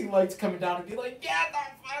 Yep. I'd see lights coming down and be like, get the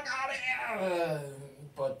fuck out of here.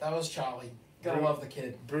 But that was Charlie. Gotta love the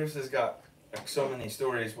kid. Bruce has got so many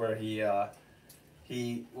stories where he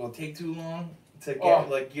will take too long to get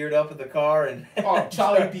like geared up in the car and.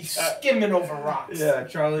 Charlie would be skimming over rocks. Yeah,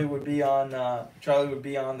 Charlie would be on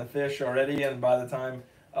the fish already, and by the time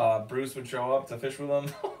Bruce would show up to fish with him,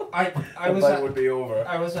 the fight would be over.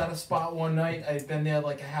 I was at a spot one night. I'd been there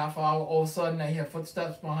like a half hour. All of a sudden, I hear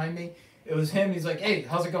footsteps behind me. It was him. He's like, "Hey,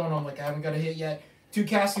 how's it going?" I'm like, "I haven't got a hit yet." 2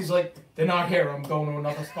 casts. He's like, "They're not here. I'm going to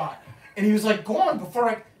another spot." And he was like, "Go on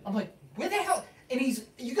before I'm like, "Where the hell?" And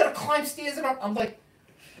you gotta climb stairs and up. I'm like,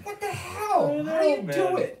 "What the hell? How do you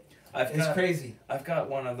do it?" It's crazy. I've got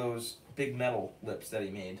one of those big metal lips that he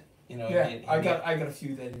made. You know, yeah, I got a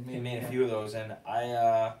few that he made. He made a few of those, and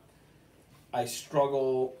I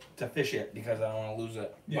struggle to fish it because I don't want to lose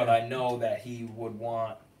it. Yeah. But I know that he would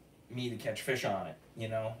want me to catch fish on it. You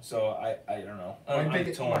know, so I don't know.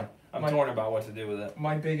 I'm torn about what to do with it.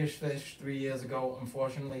 My biggest fish 3 years ago,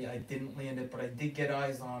 unfortunately, I didn't land it, but I did get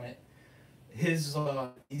eyes on it. He's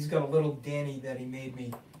got a little Danny that he made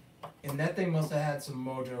me, and that thing must have had some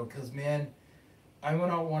mojo. Cause man, I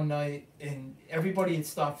went out one night and everybody had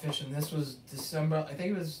stopped fishing. This was December. I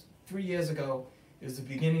think it was 3 years ago. It was the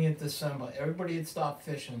beginning of December. Everybody had stopped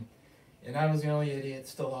fishing, and I was the only idiot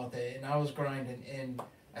still out there. And I was grinding, and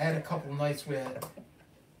I had a couple nights where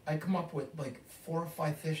I come up with like 4 or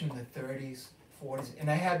 5 fish in the 30s, 40s,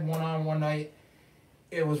 and I had one on one night.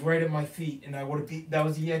 It was right at my feet, and I would have beat. That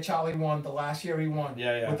was the year Charlie won. The last year he won.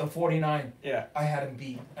 Yeah. With the 49. Yeah. I had him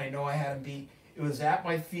beat. I know I had him beat. It was at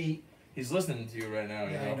my feet. He's listening to you right now.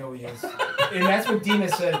 Yeah, you know? I know he is. And that's what Dina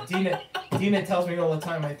said. Dina tells me all the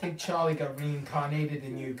time. I think Charlie got reincarnated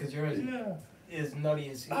in you because you're as nutty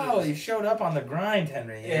as he is. Oh, you showed up on the grind,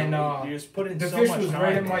 Henry. And you just put in so much time. The fish was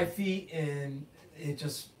right at in. my feet, and it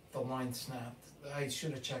just the line snapped. I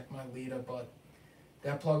should have checked my leader, but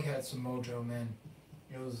that plug had some mojo, man.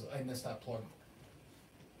 I missed that plug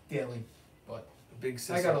daily, but big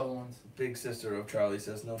sister, I got other ones. Big sister of Charlie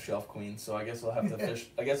says no shelf queen, so I guess I'll have to fish.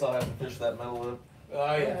 I guess I'll have to fish that metal lip.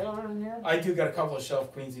 Yeah. I do got a couple of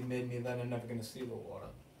shelf queens he made me that I'm never gonna see the water.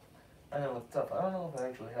 I know it's tough. I don't know if I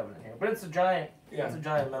actually have it in here, but it's a giant. Yeah. It's a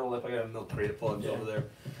giant metal lip. I got a milk crate of plugs over there.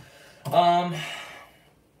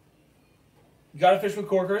 You gotta fish with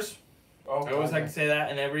corkers. Oh, I always like to say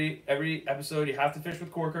that in every episode. You have to fish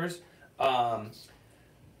with corkers.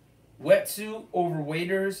 Wetsuit over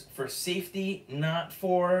waders for safety, not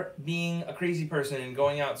for being a crazy person and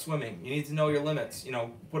going out swimming. You need to know your limits. You know,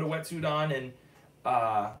 put a wetsuit on and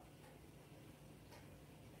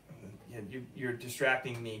you're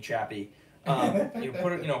distracting me, Chappie. You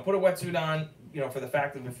put a wetsuit on. You know, for the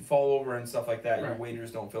fact that if you fall over and stuff like that, your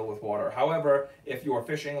waders don't fill with water. However, if you're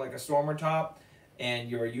fishing like a stormer top and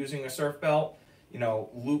you're using a surf belt, you know,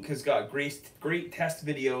 Luke has got great test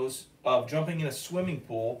videos of jumping in a swimming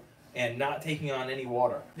pool and not taking on any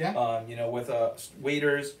water. Yeah. You know, with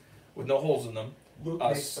waders with no holes in them. Luke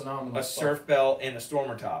makes phenomenal a surf belt and a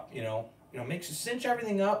stormer top. You know, cinch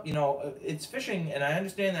everything up. You know, it's fishing, and I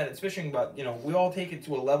understand that it's fishing, but you know, we all take it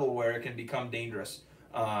to a level where it can become dangerous.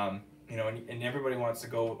 You know, and everybody wants to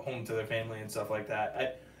go home to their family and stuff like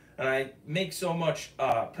that. I make so much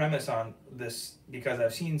premise on this because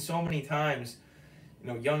I've seen so many times, you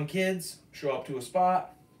know, young kids show up to a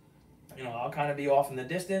spot. You know, I'll kind of be off in the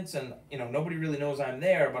distance, and you know, nobody really knows I'm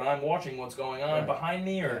there, but I'm watching what's going on behind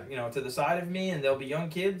me or you know, to the side of me, and there'll be young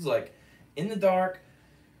kids like in the dark,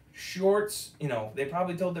 shorts. You know, they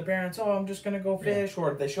probably told their parents, "Oh, I'm just gonna go fish,"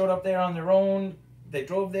 or they showed up there on their own. They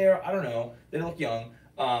drove there. I don't know. They look young,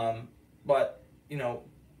 but you know,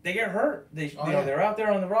 they get hurt. You know, they're out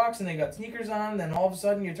there on the rocks and they got sneakers on. Then all of a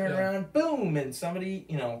sudden you turn around, boom, and somebody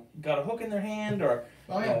got a hook in their hand or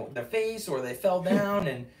you know, their face, or they fell down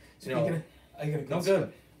and. I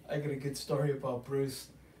got a good story about Bruce.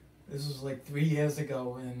 This was like 3 years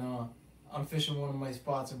ago, and I'm fishing one of my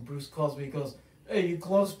spots, and Bruce calls me. He goes, "Hey, you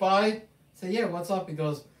close by?" I say, "Yeah, what's up?" He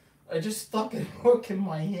goes, I just stuck a hook in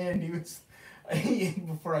my hand.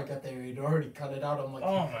 Before I got there, he'd already cut it out. I'm like,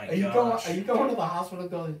 oh my gosh. Are you going to the hospital?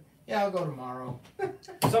 Going, yeah, I'll go tomorrow.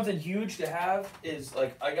 Something huge to have is,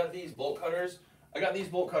 like, I got these bolt cutters.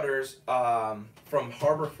 From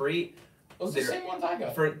Harbor Freight. Those are the same ones I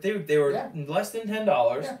got. They were less than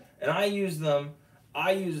 $10, and I use them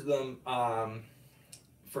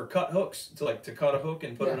for cut hooks to cut a hook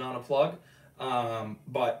and put it on a plug.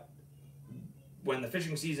 But when the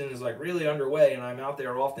fishing season is like really underway and I'm out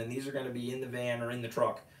there often, these are going to be in the van or in the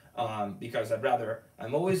truck, because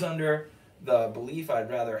I'm always under the belief I'd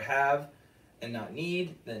rather have and not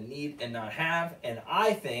need than need and not have. And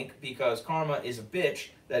I think, because karma is a bitch,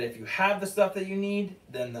 that if you have the stuff that you need,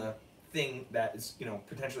 then the thing that is,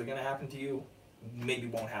 potentially going to happen to you maybe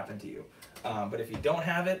won't happen to you. But if you don't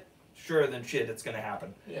have it, sure, then shit, it's going to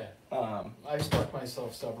happen. Yeah. I've stuck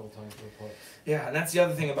myself several times before. Yeah, and that's the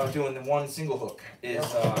other thing about doing the one single hook is,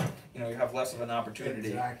 you have less of an opportunity.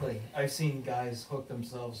 Exactly. I've seen guys hook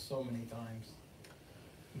themselves so many times.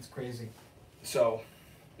 It's crazy. So,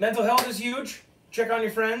 mental health is huge. Check on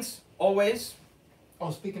your friends, always.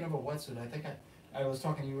 Oh, speaking of a wetsuit, I think I was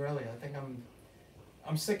talking to you earlier. I think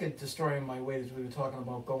I'm sick of destroying my weight, as we were talking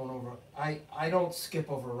about going over. I don't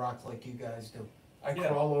skip over rocks like you guys do. I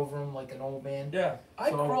crawl over them like an old man. Yeah,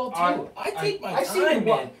 I crawl too. I take my time,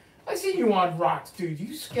 man. I see you on rocks, dude.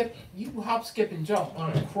 You hop, skip, and jump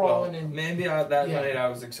on crawling. And maybe that night I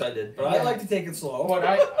was excited, but I like to take it slow. But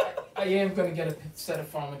I am gonna get a set of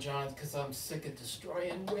Farmer John's because I'm sick of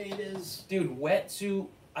destroying waders. Dude, wetsuit.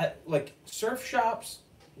 Like surf shops,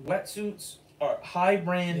 wetsuits are high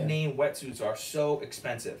brand name wetsuits are so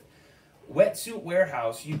expensive. Wetsuit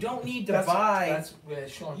warehouse, you don't need to buy.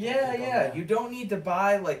 You don't need to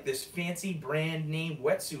buy like this fancy brand name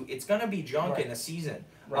wetsuit. It's gonna be junk in a season.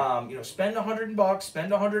 Right. Spend $100,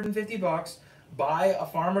 spend $150, buy a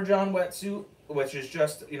Farmer John wetsuit, which is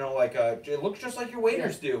just it looks just like your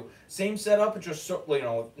waders do. Same setup, it's just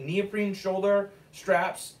neoprene shoulder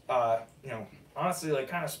straps. Honestly, like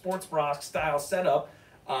kind of sports bra style setup.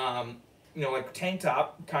 Like tank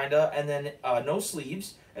top kinda, and then no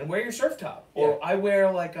sleeves. And wear your surf top. Or I wear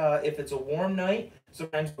if it's a warm night,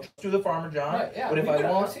 sometimes to the Farmer John. Right, yeah. But if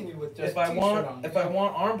I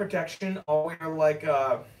want arm protection, I'll wear on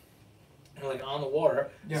the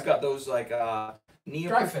water. Yeah. It's got those dry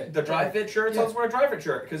fit. The dry fit shirts. Yeah. Let's wear a dry fit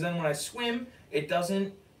shirt, because then when I swim, it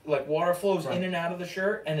doesn't water flows in and out of the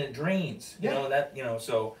shirt and it drains. Yeah. I would like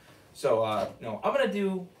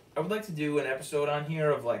to do an episode on here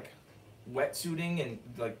of wetsuiting and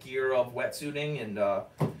gear of wetsuiting and how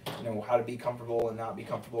to be comfortable and not be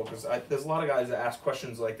comfortable, because there's a lot of guys that ask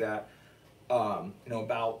questions like that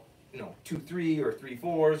about 2-3 or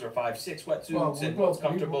 3-4s or 5-6 wetsuits and what's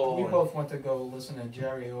comfortable. We both went to go listen to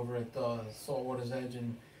Jerry over at Saltwater's Edge,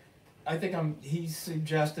 and I think he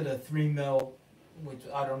suggested a 3 mil, which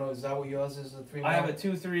I don't know, is that what yours is, a 3 mil? I have a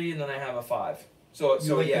 2-3 and then I have a 5. So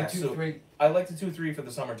yeah, the 2-3? I like the 2-3 for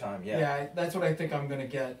the summertime. Yeah. Yeah, that's what I think I'm gonna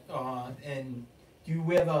get. And do you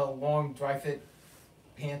wear the long dry fit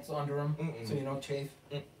pants under them so you don't chafe?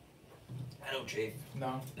 I don't chafe.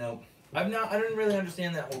 No. No. I didn't really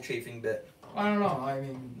understand that whole chafing bit. I don't know. I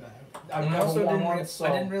mean, I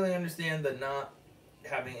didn't really understand the not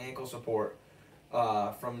having ankle support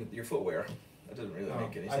from your footwear. That doesn't really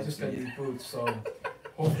make any sense. I just got these boots, so.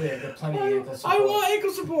 Hopefully I got plenty of ankle support. I want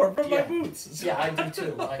ankle support from my boots. So. Yeah, I do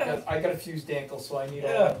too. I got a fused ankle, so I need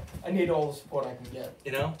all the support I can get.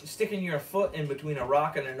 Sticking your foot in between a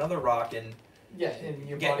rock and another rock and and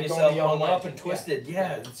your getting body yourself hung up and twisted.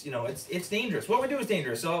 Yeah. It's dangerous. What we do is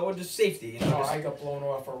dangerous. So we're just safety. I got blown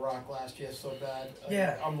off a rock last year so bad.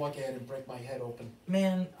 I'm lucky I didn't break my head open.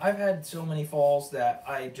 Man, I've had so many falls that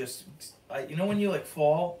I when you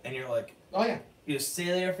fall and you're like, oh yeah. You just stay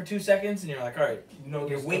there for 2 seconds and you're like, all right,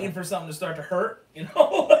 you're waiting for something to start to hurt,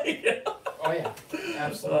 Oh yeah,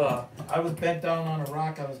 absolutely. I was bent down on a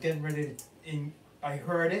rock. I was getting ready and I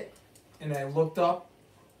heard it, and I looked up,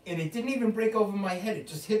 and it didn't even break over my head. It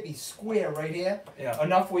just hit me square right here. Yeah.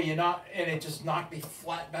 Enough where and it just knocked me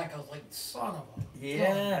flat back. I was like, son of a.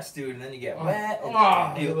 Yes, dude, and then you get wet.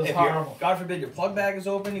 It was horrible. God forbid your plug bag is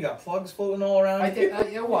open, you got plugs floating all around.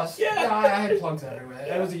 It was. Yeah, I had plugs everywhere.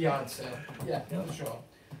 It was a yard sale. Yeah, for sure.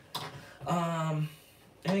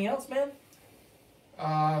 Anything else, man?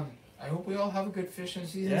 I hope we all have a good fishing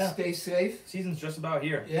season. Yeah. Stay safe. Season's just about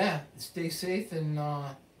here. Yeah, stay safe, and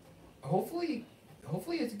hopefully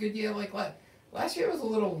it's a good year like last year it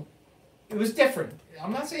was different.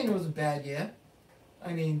 I'm not saying it was a bad year.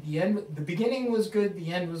 I mean, the beginning was good,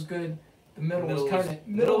 the end was good, the middle was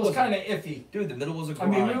kind of iffy. Dude, the middle was a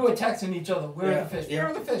grind. I mean, we were texting each other, where are the fish? Where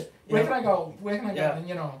are the fish? Where can I go? Where can I go? And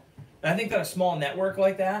And I think that a small network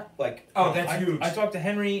like that, like that's huge. I talked to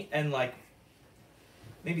Henri and like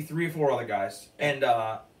maybe 3 or 4 other guys, and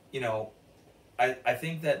you know, I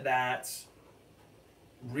think that that's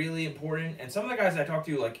really important. And some of the guys I talk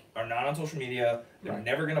to like are not on social media. They're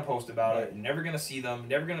never gonna post about it. Never gonna see them.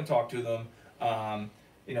 Never gonna talk to them.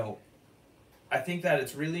 You know, I think that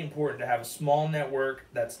it's really important to have a small network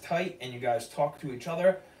that's tight and you guys talk to each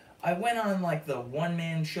other. I went on like the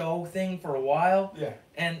one-man show thing for a while. Yeah.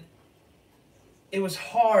 And it was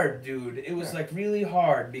hard, dude. It was like really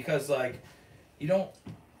hard because like you don't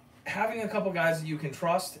having a couple guys that you can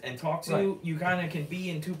trust and talk to, you kind of can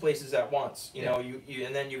be in 2 places at once. You know, you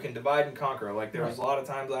and then you can divide and conquer. Like there was a lot of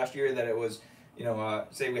times last year that it was, you know,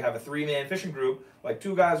 say we have a 3-man fishing group, like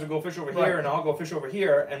 2 guys will go fish over here and I'll go fish over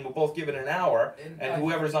here, and we'll both give it an hour, and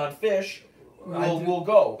whoever's on fish will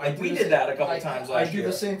go. Like we did that a couple times last year. I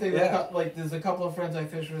do the same thing. Like there's a couple of friends I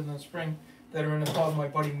fish with in the spring that are in the club, my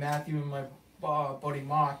buddy Matthew and my buddy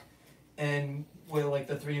Mark, and we're like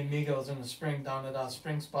the 3 amigos in the spring down at our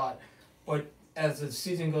spring spot. But as the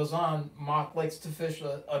season goes on, Mark likes to fish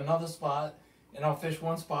another spot, and I'll fish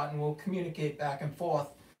one spot, and we'll communicate back and forth.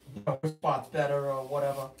 Which spot's better or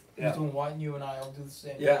whatever. He's doing what, and you and I will do the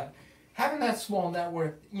same thing. Having that small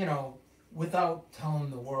network, you know, without telling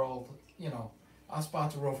the world, you know, our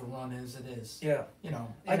spot's are overrun as it is. Yeah. You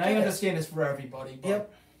know, and I understand it's for everybody,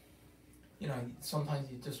 but you know,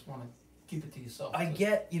 sometimes you just want to keep it to yourself. I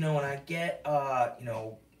get, you know, and I get, you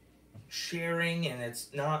know, sharing, and it's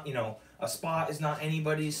not, you know, a spot is not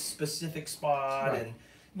anybody's specific spot, and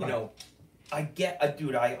you know, I get,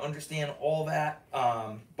 dude, I understand all that,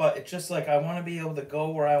 but it's just like I want to be able to go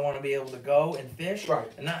where I want to be able to go and fish,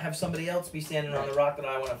 and not have somebody else be standing on the rock that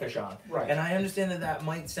I want to fish on. And I understand that that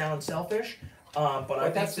might sound selfish, but I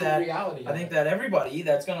that's think that the reality. I think that everybody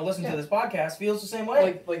that's going to listen to this podcast feels the same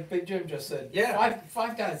way. Like Big Jim just said. Yeah.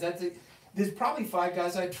 Five guys. That's it. There's probably 5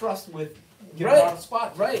 guys I trust with. Get on the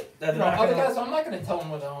spot. Right. You know, other guys, I'm not going to tell them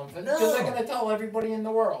what I'm because they're going to tell everybody in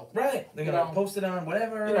the world. Right. They're going to post it on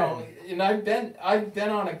whatever. You know, and I've been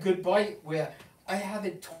on a good bite where I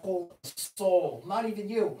haven't told a soul, not even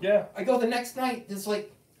you. Yeah. I go the next night. There's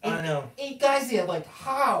like 8 guys there. Like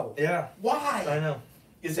how? Yeah. Why? I know.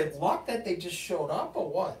 Is it luck that they just showed up or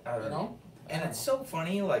what? I don't know. And it's so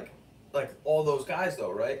funny, like all those guys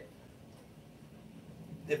though, right?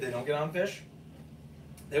 If they don't get on fish,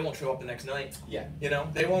 they won't show up the next night. Yeah. You know,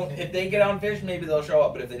 they won't. If they get on fish, maybe they'll show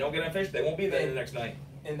up. But if they don't get on fish, they won't be there the next night.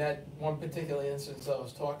 In that one particular instance I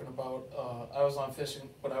was talking about, I was on fishing,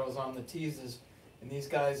 but I was on the teasers, and these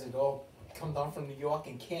guys had all come down from New York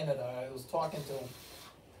and Canada. I was talking to them,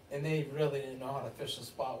 and they really didn't know how to fish the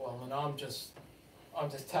spot well, and I'm just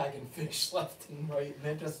tagging fish left and right, and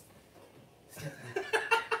they're just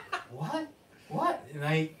what? And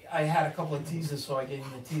I had a couple of teasers, so I gave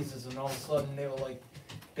them the teasers, and all of a sudden they were like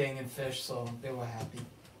banging fish, so they were happy.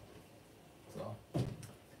 So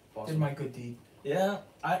did my good deed. Yeah,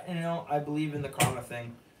 I believe in the karma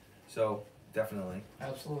thing, so definitely.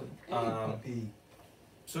 Absolutely.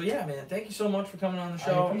 So yeah, man, thank you so much for coming on the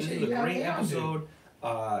show. This is a great episode.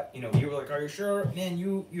 You know, you were like, "Are you sure?" Man,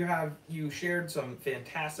 you shared some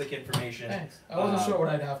fantastic information. Thanks. I wasn't sure what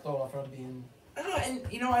I'd have to offer. Being. And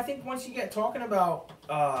you know, I think once you get talking about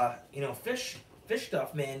you know, fish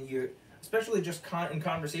stuff, man, you especially just in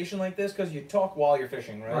conversation like this, because you talk while you're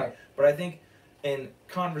fishing, right? But I think in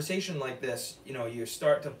conversation like this, you know, you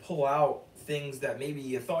start to pull out things that maybe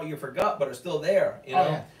you thought you forgot but are still there. You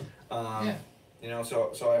know. You know,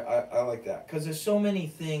 so I like that, because there's so many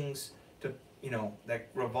things to, you know, that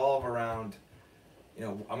revolve around, you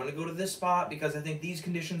know, I'm gonna go to this spot because I think these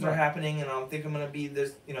conditions are happening, and I think I'm gonna be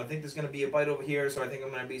this, you know, think there's gonna be a bite over here, so I think I'm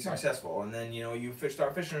gonna be successful. And then, you know, you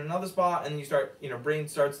start fishing in another spot, and you start, you know, brain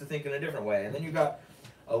starts to think in a different way, and then you got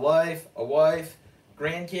a life, a wife,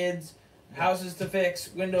 grandkids, houses to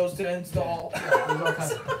fix, windows to install.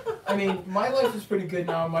 I mean, my life is pretty good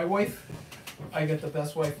now. My wife, I get the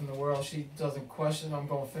best wife in the world. She doesn't question. I'm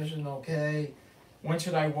going fishing, okay. When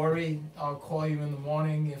should I worry? I'll call you in the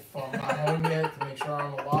morning if I'm not home yet to make sure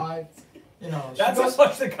I'm alive. You know, that's how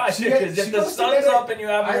much the guy is. If the sun's up and you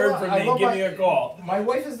haven't heard from me, give me a call. My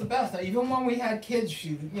wife is the best. Even when we had kids,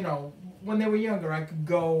 she, you know, when they were younger, I could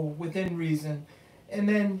go within reason. And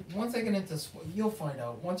then once I get into sport, you'll find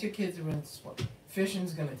out. Once your kids are into sport,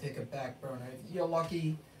 fishing's gonna take a back burner. You're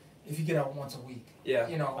lucky if you get out once a week. Yeah.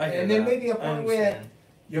 You know, and there may be a point where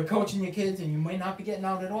you're coaching your kids and you may not be getting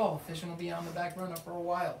out at all. Fishing will be on the back burner for a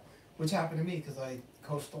while, which happened to me because I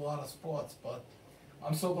coached a lot of sports. But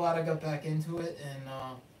I'm so glad I got back into it, and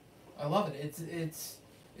I love it. It's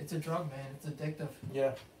a drug, man. It's addictive.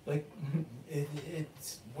 Yeah. Like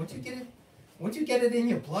it's once you get it, once you get it in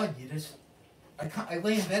your blood, you just, I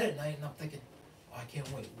lay in bed at night and I'm thinking, oh, I can't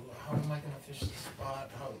wait. How am I going to fish this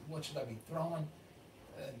spot? What should I be throwing?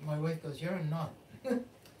 My wife goes, you're a nut.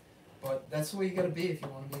 But that's the way you got to be if you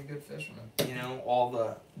want to be a good fisherman. You know, all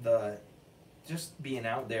the just being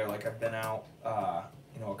out there, like I've been out,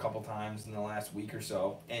 you know, a couple times in the last week or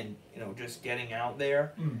so, and, you know, just getting out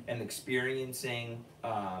there and experiencing,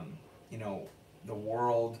 you know, the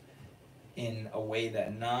world in a way that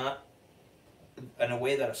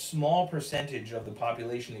a small percentage of the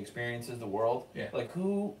population experiences the world. Yeah. Like,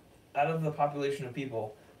 who out of the population of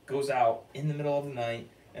people goes out in the middle of the night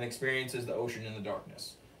and experiences the ocean in the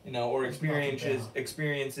darkness? You know, or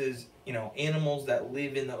experiences, you know, animals that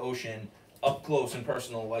live in the ocean up close and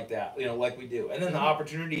personal like that, you know, like we do. And then the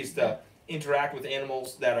opportunities to interact with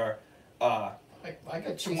animals that are I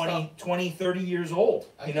got 20, 30 years old.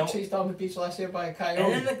 I got chased on the beach last year by a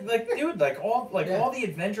coyote. And then, dude, all the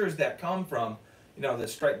adventures that come from, you know, the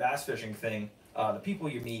striped bass fishing thing, the people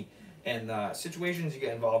you meet, and the situations you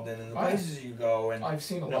get involved in, and the places you go, and I've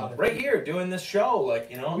seen a lot of right here doing this show, like,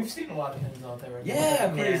 you know. We've seen a lot of things out there. Right yeah,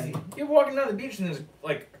 now. man. Crazy. You're walking down the beach and there's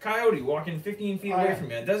like a coyote walking 15 feet away from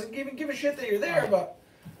you. It doesn't even give a shit that you're there, but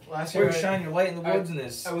last year you shine your light in the woods and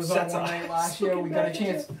there's I was on one night last year. We got a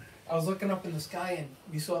chance. I was looking up in the sky and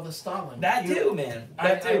we saw the starling. That too, man.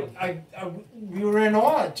 That too. We were in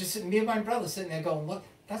awe. Just me and my brother sitting there going, "Look,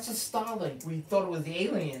 that's a starling." We thought it was the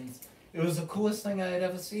aliens. It was the coolest thing I had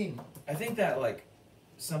ever seen. I think that, like,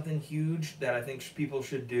 something huge that I think people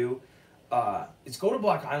should do is go to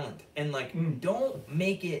Block Island and, like, don't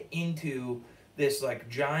make it into this, like,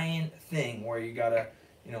 giant thing where you gotta,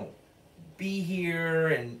 you know, be here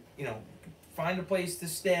and, you know, find a place to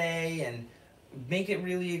stay and make it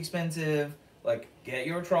really expensive. Like, get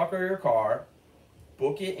your truck or your car,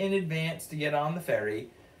 book it in advance to get on the ferry,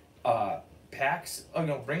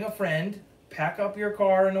 bring a friend, pack up your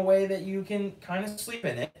car in a way that you can kind of sleep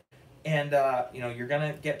in it. And, you know, you're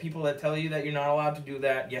going to get people that tell you that you're not allowed to do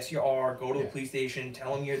that. Yes, you are. Go to the police station.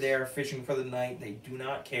 Tell them you're there fishing for the night. They do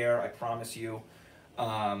not care, I promise you.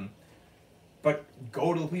 But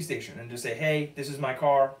go to the police station and just say, hey, this is my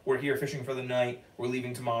car. We're here fishing for the night. We're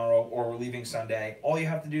leaving tomorrow or we're leaving Sunday. All you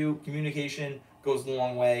have to do, communication goes a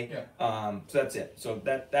long way. Yeah. So that's it. So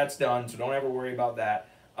that's done. So don't ever worry about that.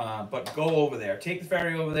 But go over there. Take the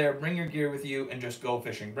ferry over there. Bring your gear with you and just go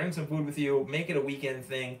fishing. Bring some food with you. Make it a weekend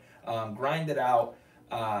thing. Grind it out.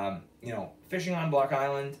 You know, fishing on Block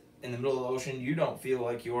Island in the middle of the ocean, you don't feel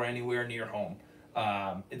like you're anywhere near home.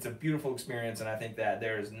 It's a beautiful experience, and I think that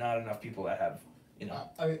there's not enough people that have, you know.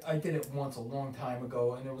 I did it once a long time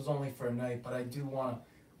ago, and it was only for a night, but I do want to,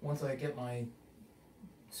 once I get my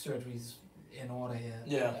surgeries in order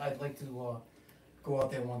here, I'd like to go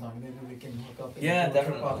out there one time. Maybe we can hook up. Yeah,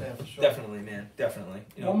 definitely. Out there for sure. Definitely, man. Definitely.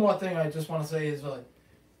 You know. One more thing I just want to say is,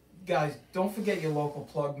 guys, don't forget your local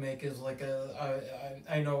plug makers. Like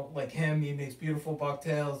I know, like him, he makes beautiful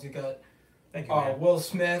bucktails. You got Thank you, man. Will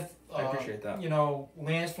Smith. I appreciate that. You know,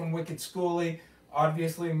 Lance from Wicked Schoolie.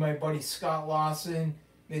 Obviously, my buddy Scott Lawson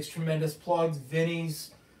makes tremendous plugs.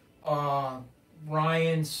 Vinny's,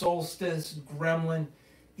 Ryan, Solstice, Gremlin.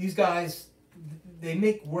 These guys, they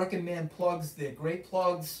make working man plugs. They're great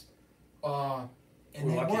plugs, and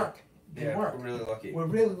they work. They work. We're really lucky. We're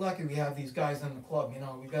really lucky we have these guys in the club. You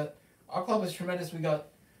know, we got our club is tremendous. We got,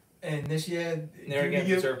 and this year,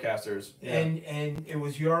 Narragansett Surfcasters. Yeah. And it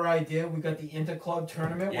was your idea. We got the Interclub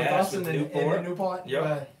tournament with us in the Newport.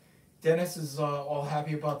 Yep. Dennis is all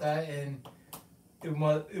happy about that, and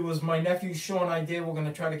it was my nephew Sean's idea. We're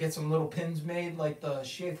gonna try to get some little pins made, like the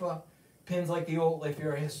Schaefer pins, like the old, if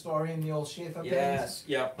you're a historian, the old Schaefer pins. Yes.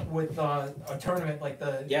 Yep. With a tournament like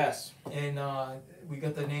the. Yes. And we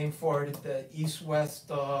got the name for it, the East West.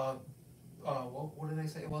 What did I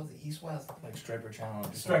say it was? The East West. Like Striper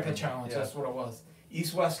Challenge. Striper Challenge. Yeah. That's what it was.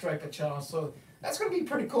 East West Striper Challenge. So that's gonna be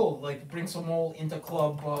pretty cool. Like bring some old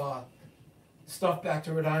interclub stuff back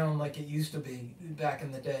to Rhode Island like it used to be back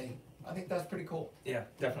in the day. I think that's pretty cool. Yeah,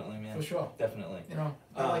 definitely, man. For sure. Definitely. You know,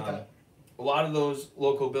 I like that. A lot of those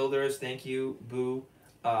local builders, thank you, Boo.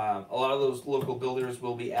 A lot of those local builders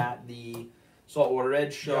will be at the Saltwater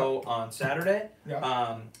Edge show on Saturday.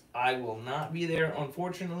 Yeah. I will not be there,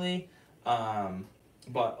 unfortunately,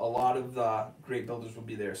 but a lot of the great builders will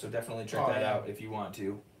be there. So definitely check that out if you want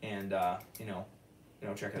to, and you know,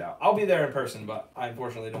 check it out. I'll be there in person, but I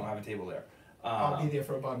unfortunately don't have a table there. I'll be there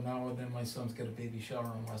for about an hour. Then my son's got a baby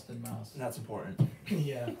shower in Weston, Mass. That's important.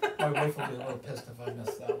 Yeah, my wife will be a little pissed if I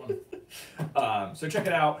miss that one. So check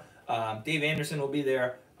it out. Dave Anderson will be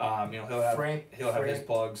there. He'll have his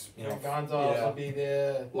plugs. Gonzalez will be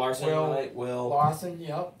there. Larson, Larson,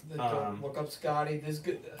 yep. Look up Scotty. This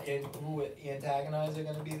good. And who Antagonizer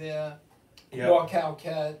going to be there? Yep. NorCal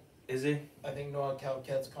Cat. Is he? I think NorCal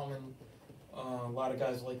Cat's coming. A lot of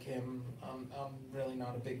guys like him. I'm really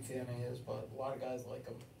not a big fan of his, but a lot of guys like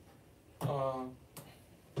him.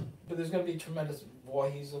 But there's going to be tremendous.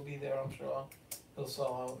 Voorhees will be there, I'm sure. He'll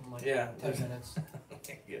sell out in like 10 minutes.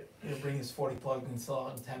 He'll bring his 40 plug and sell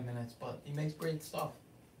out in 10 minutes, but he makes great stuff.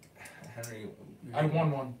 Henry, I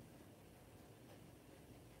won one.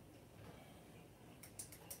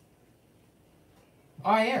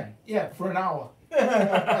 I am, yeah, for an hour.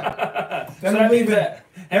 Then I'm leaving.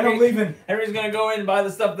 I'm leaving. Henry's gonna go in and buy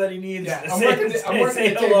the stuff that he needs. Yeah, I'm working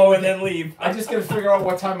say hello and then leave. I just gotta figure out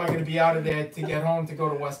what time I'm gonna be out of there to get home to go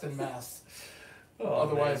to Western Mass.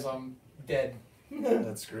 Otherwise, man. I'm dead.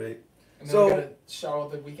 That's great. And then I gotta shower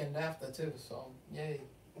the weekend after too. So yay.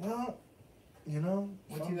 Well,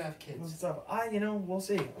 what do you have, kids? Stuff. We'll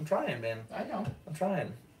see. I'm trying, man. I know. I'm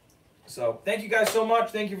trying. So thank you guys so much.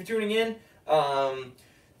 Thank you for tuning in.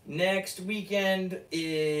 Next weekend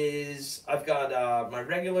is I've got my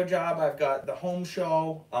regular job. I've got the home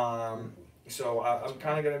show. So I'm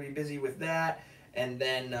kind of gonna be busy with that, and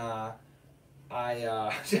then I've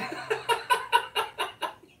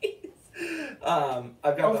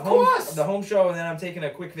got the home show, and then I'm taking a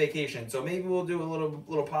quick vacation. So maybe we'll do a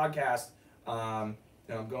little podcast. I'm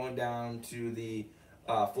going down to the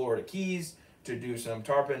Florida Keys to do some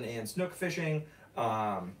tarpon and snook fishing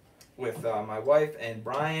with my wife and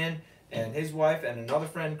Brian and his wife and another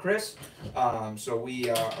friend, Chris. So we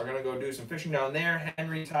are going to go do some fishing down there.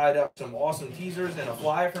 Henry tied up some awesome teasers and a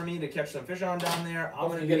fly for me to catch some fish on down there. I'm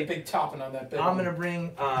going to get a big topping on that big I'm going to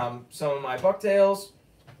bring some of my bucktails.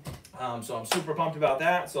 So I'm super pumped about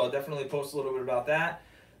that. So I'll definitely post a little bit about that.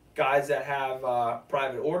 Guys that have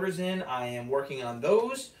private orders in, I am working on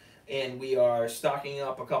those. And we are stocking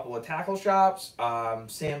up a couple of tackle shops.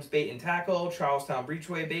 Sam's Bait and Tackle, Charlestown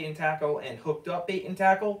Breachway Bait and Tackle, and Hooked Up Bait and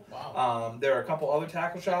Tackle. Wow. There are a couple other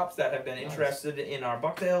tackle shops that have been interested in our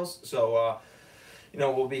bucktails. So,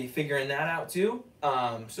 we'll be figuring that out too.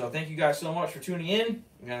 So thank you guys so much for tuning in.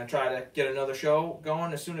 I'm going to try to get another show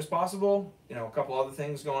going as soon as possible. A couple other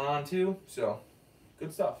things going on too. So,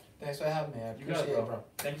 good stuff. Thanks for having me. I appreciate it, bro.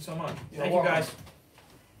 Thank you so much. Thank you guys.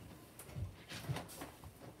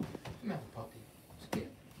 Come on, puppy. It's cute.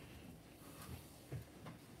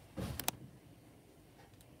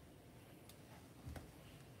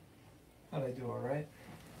 How'd I do? All right?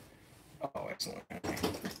 Oh, excellent.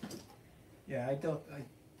 Yeah, I definitely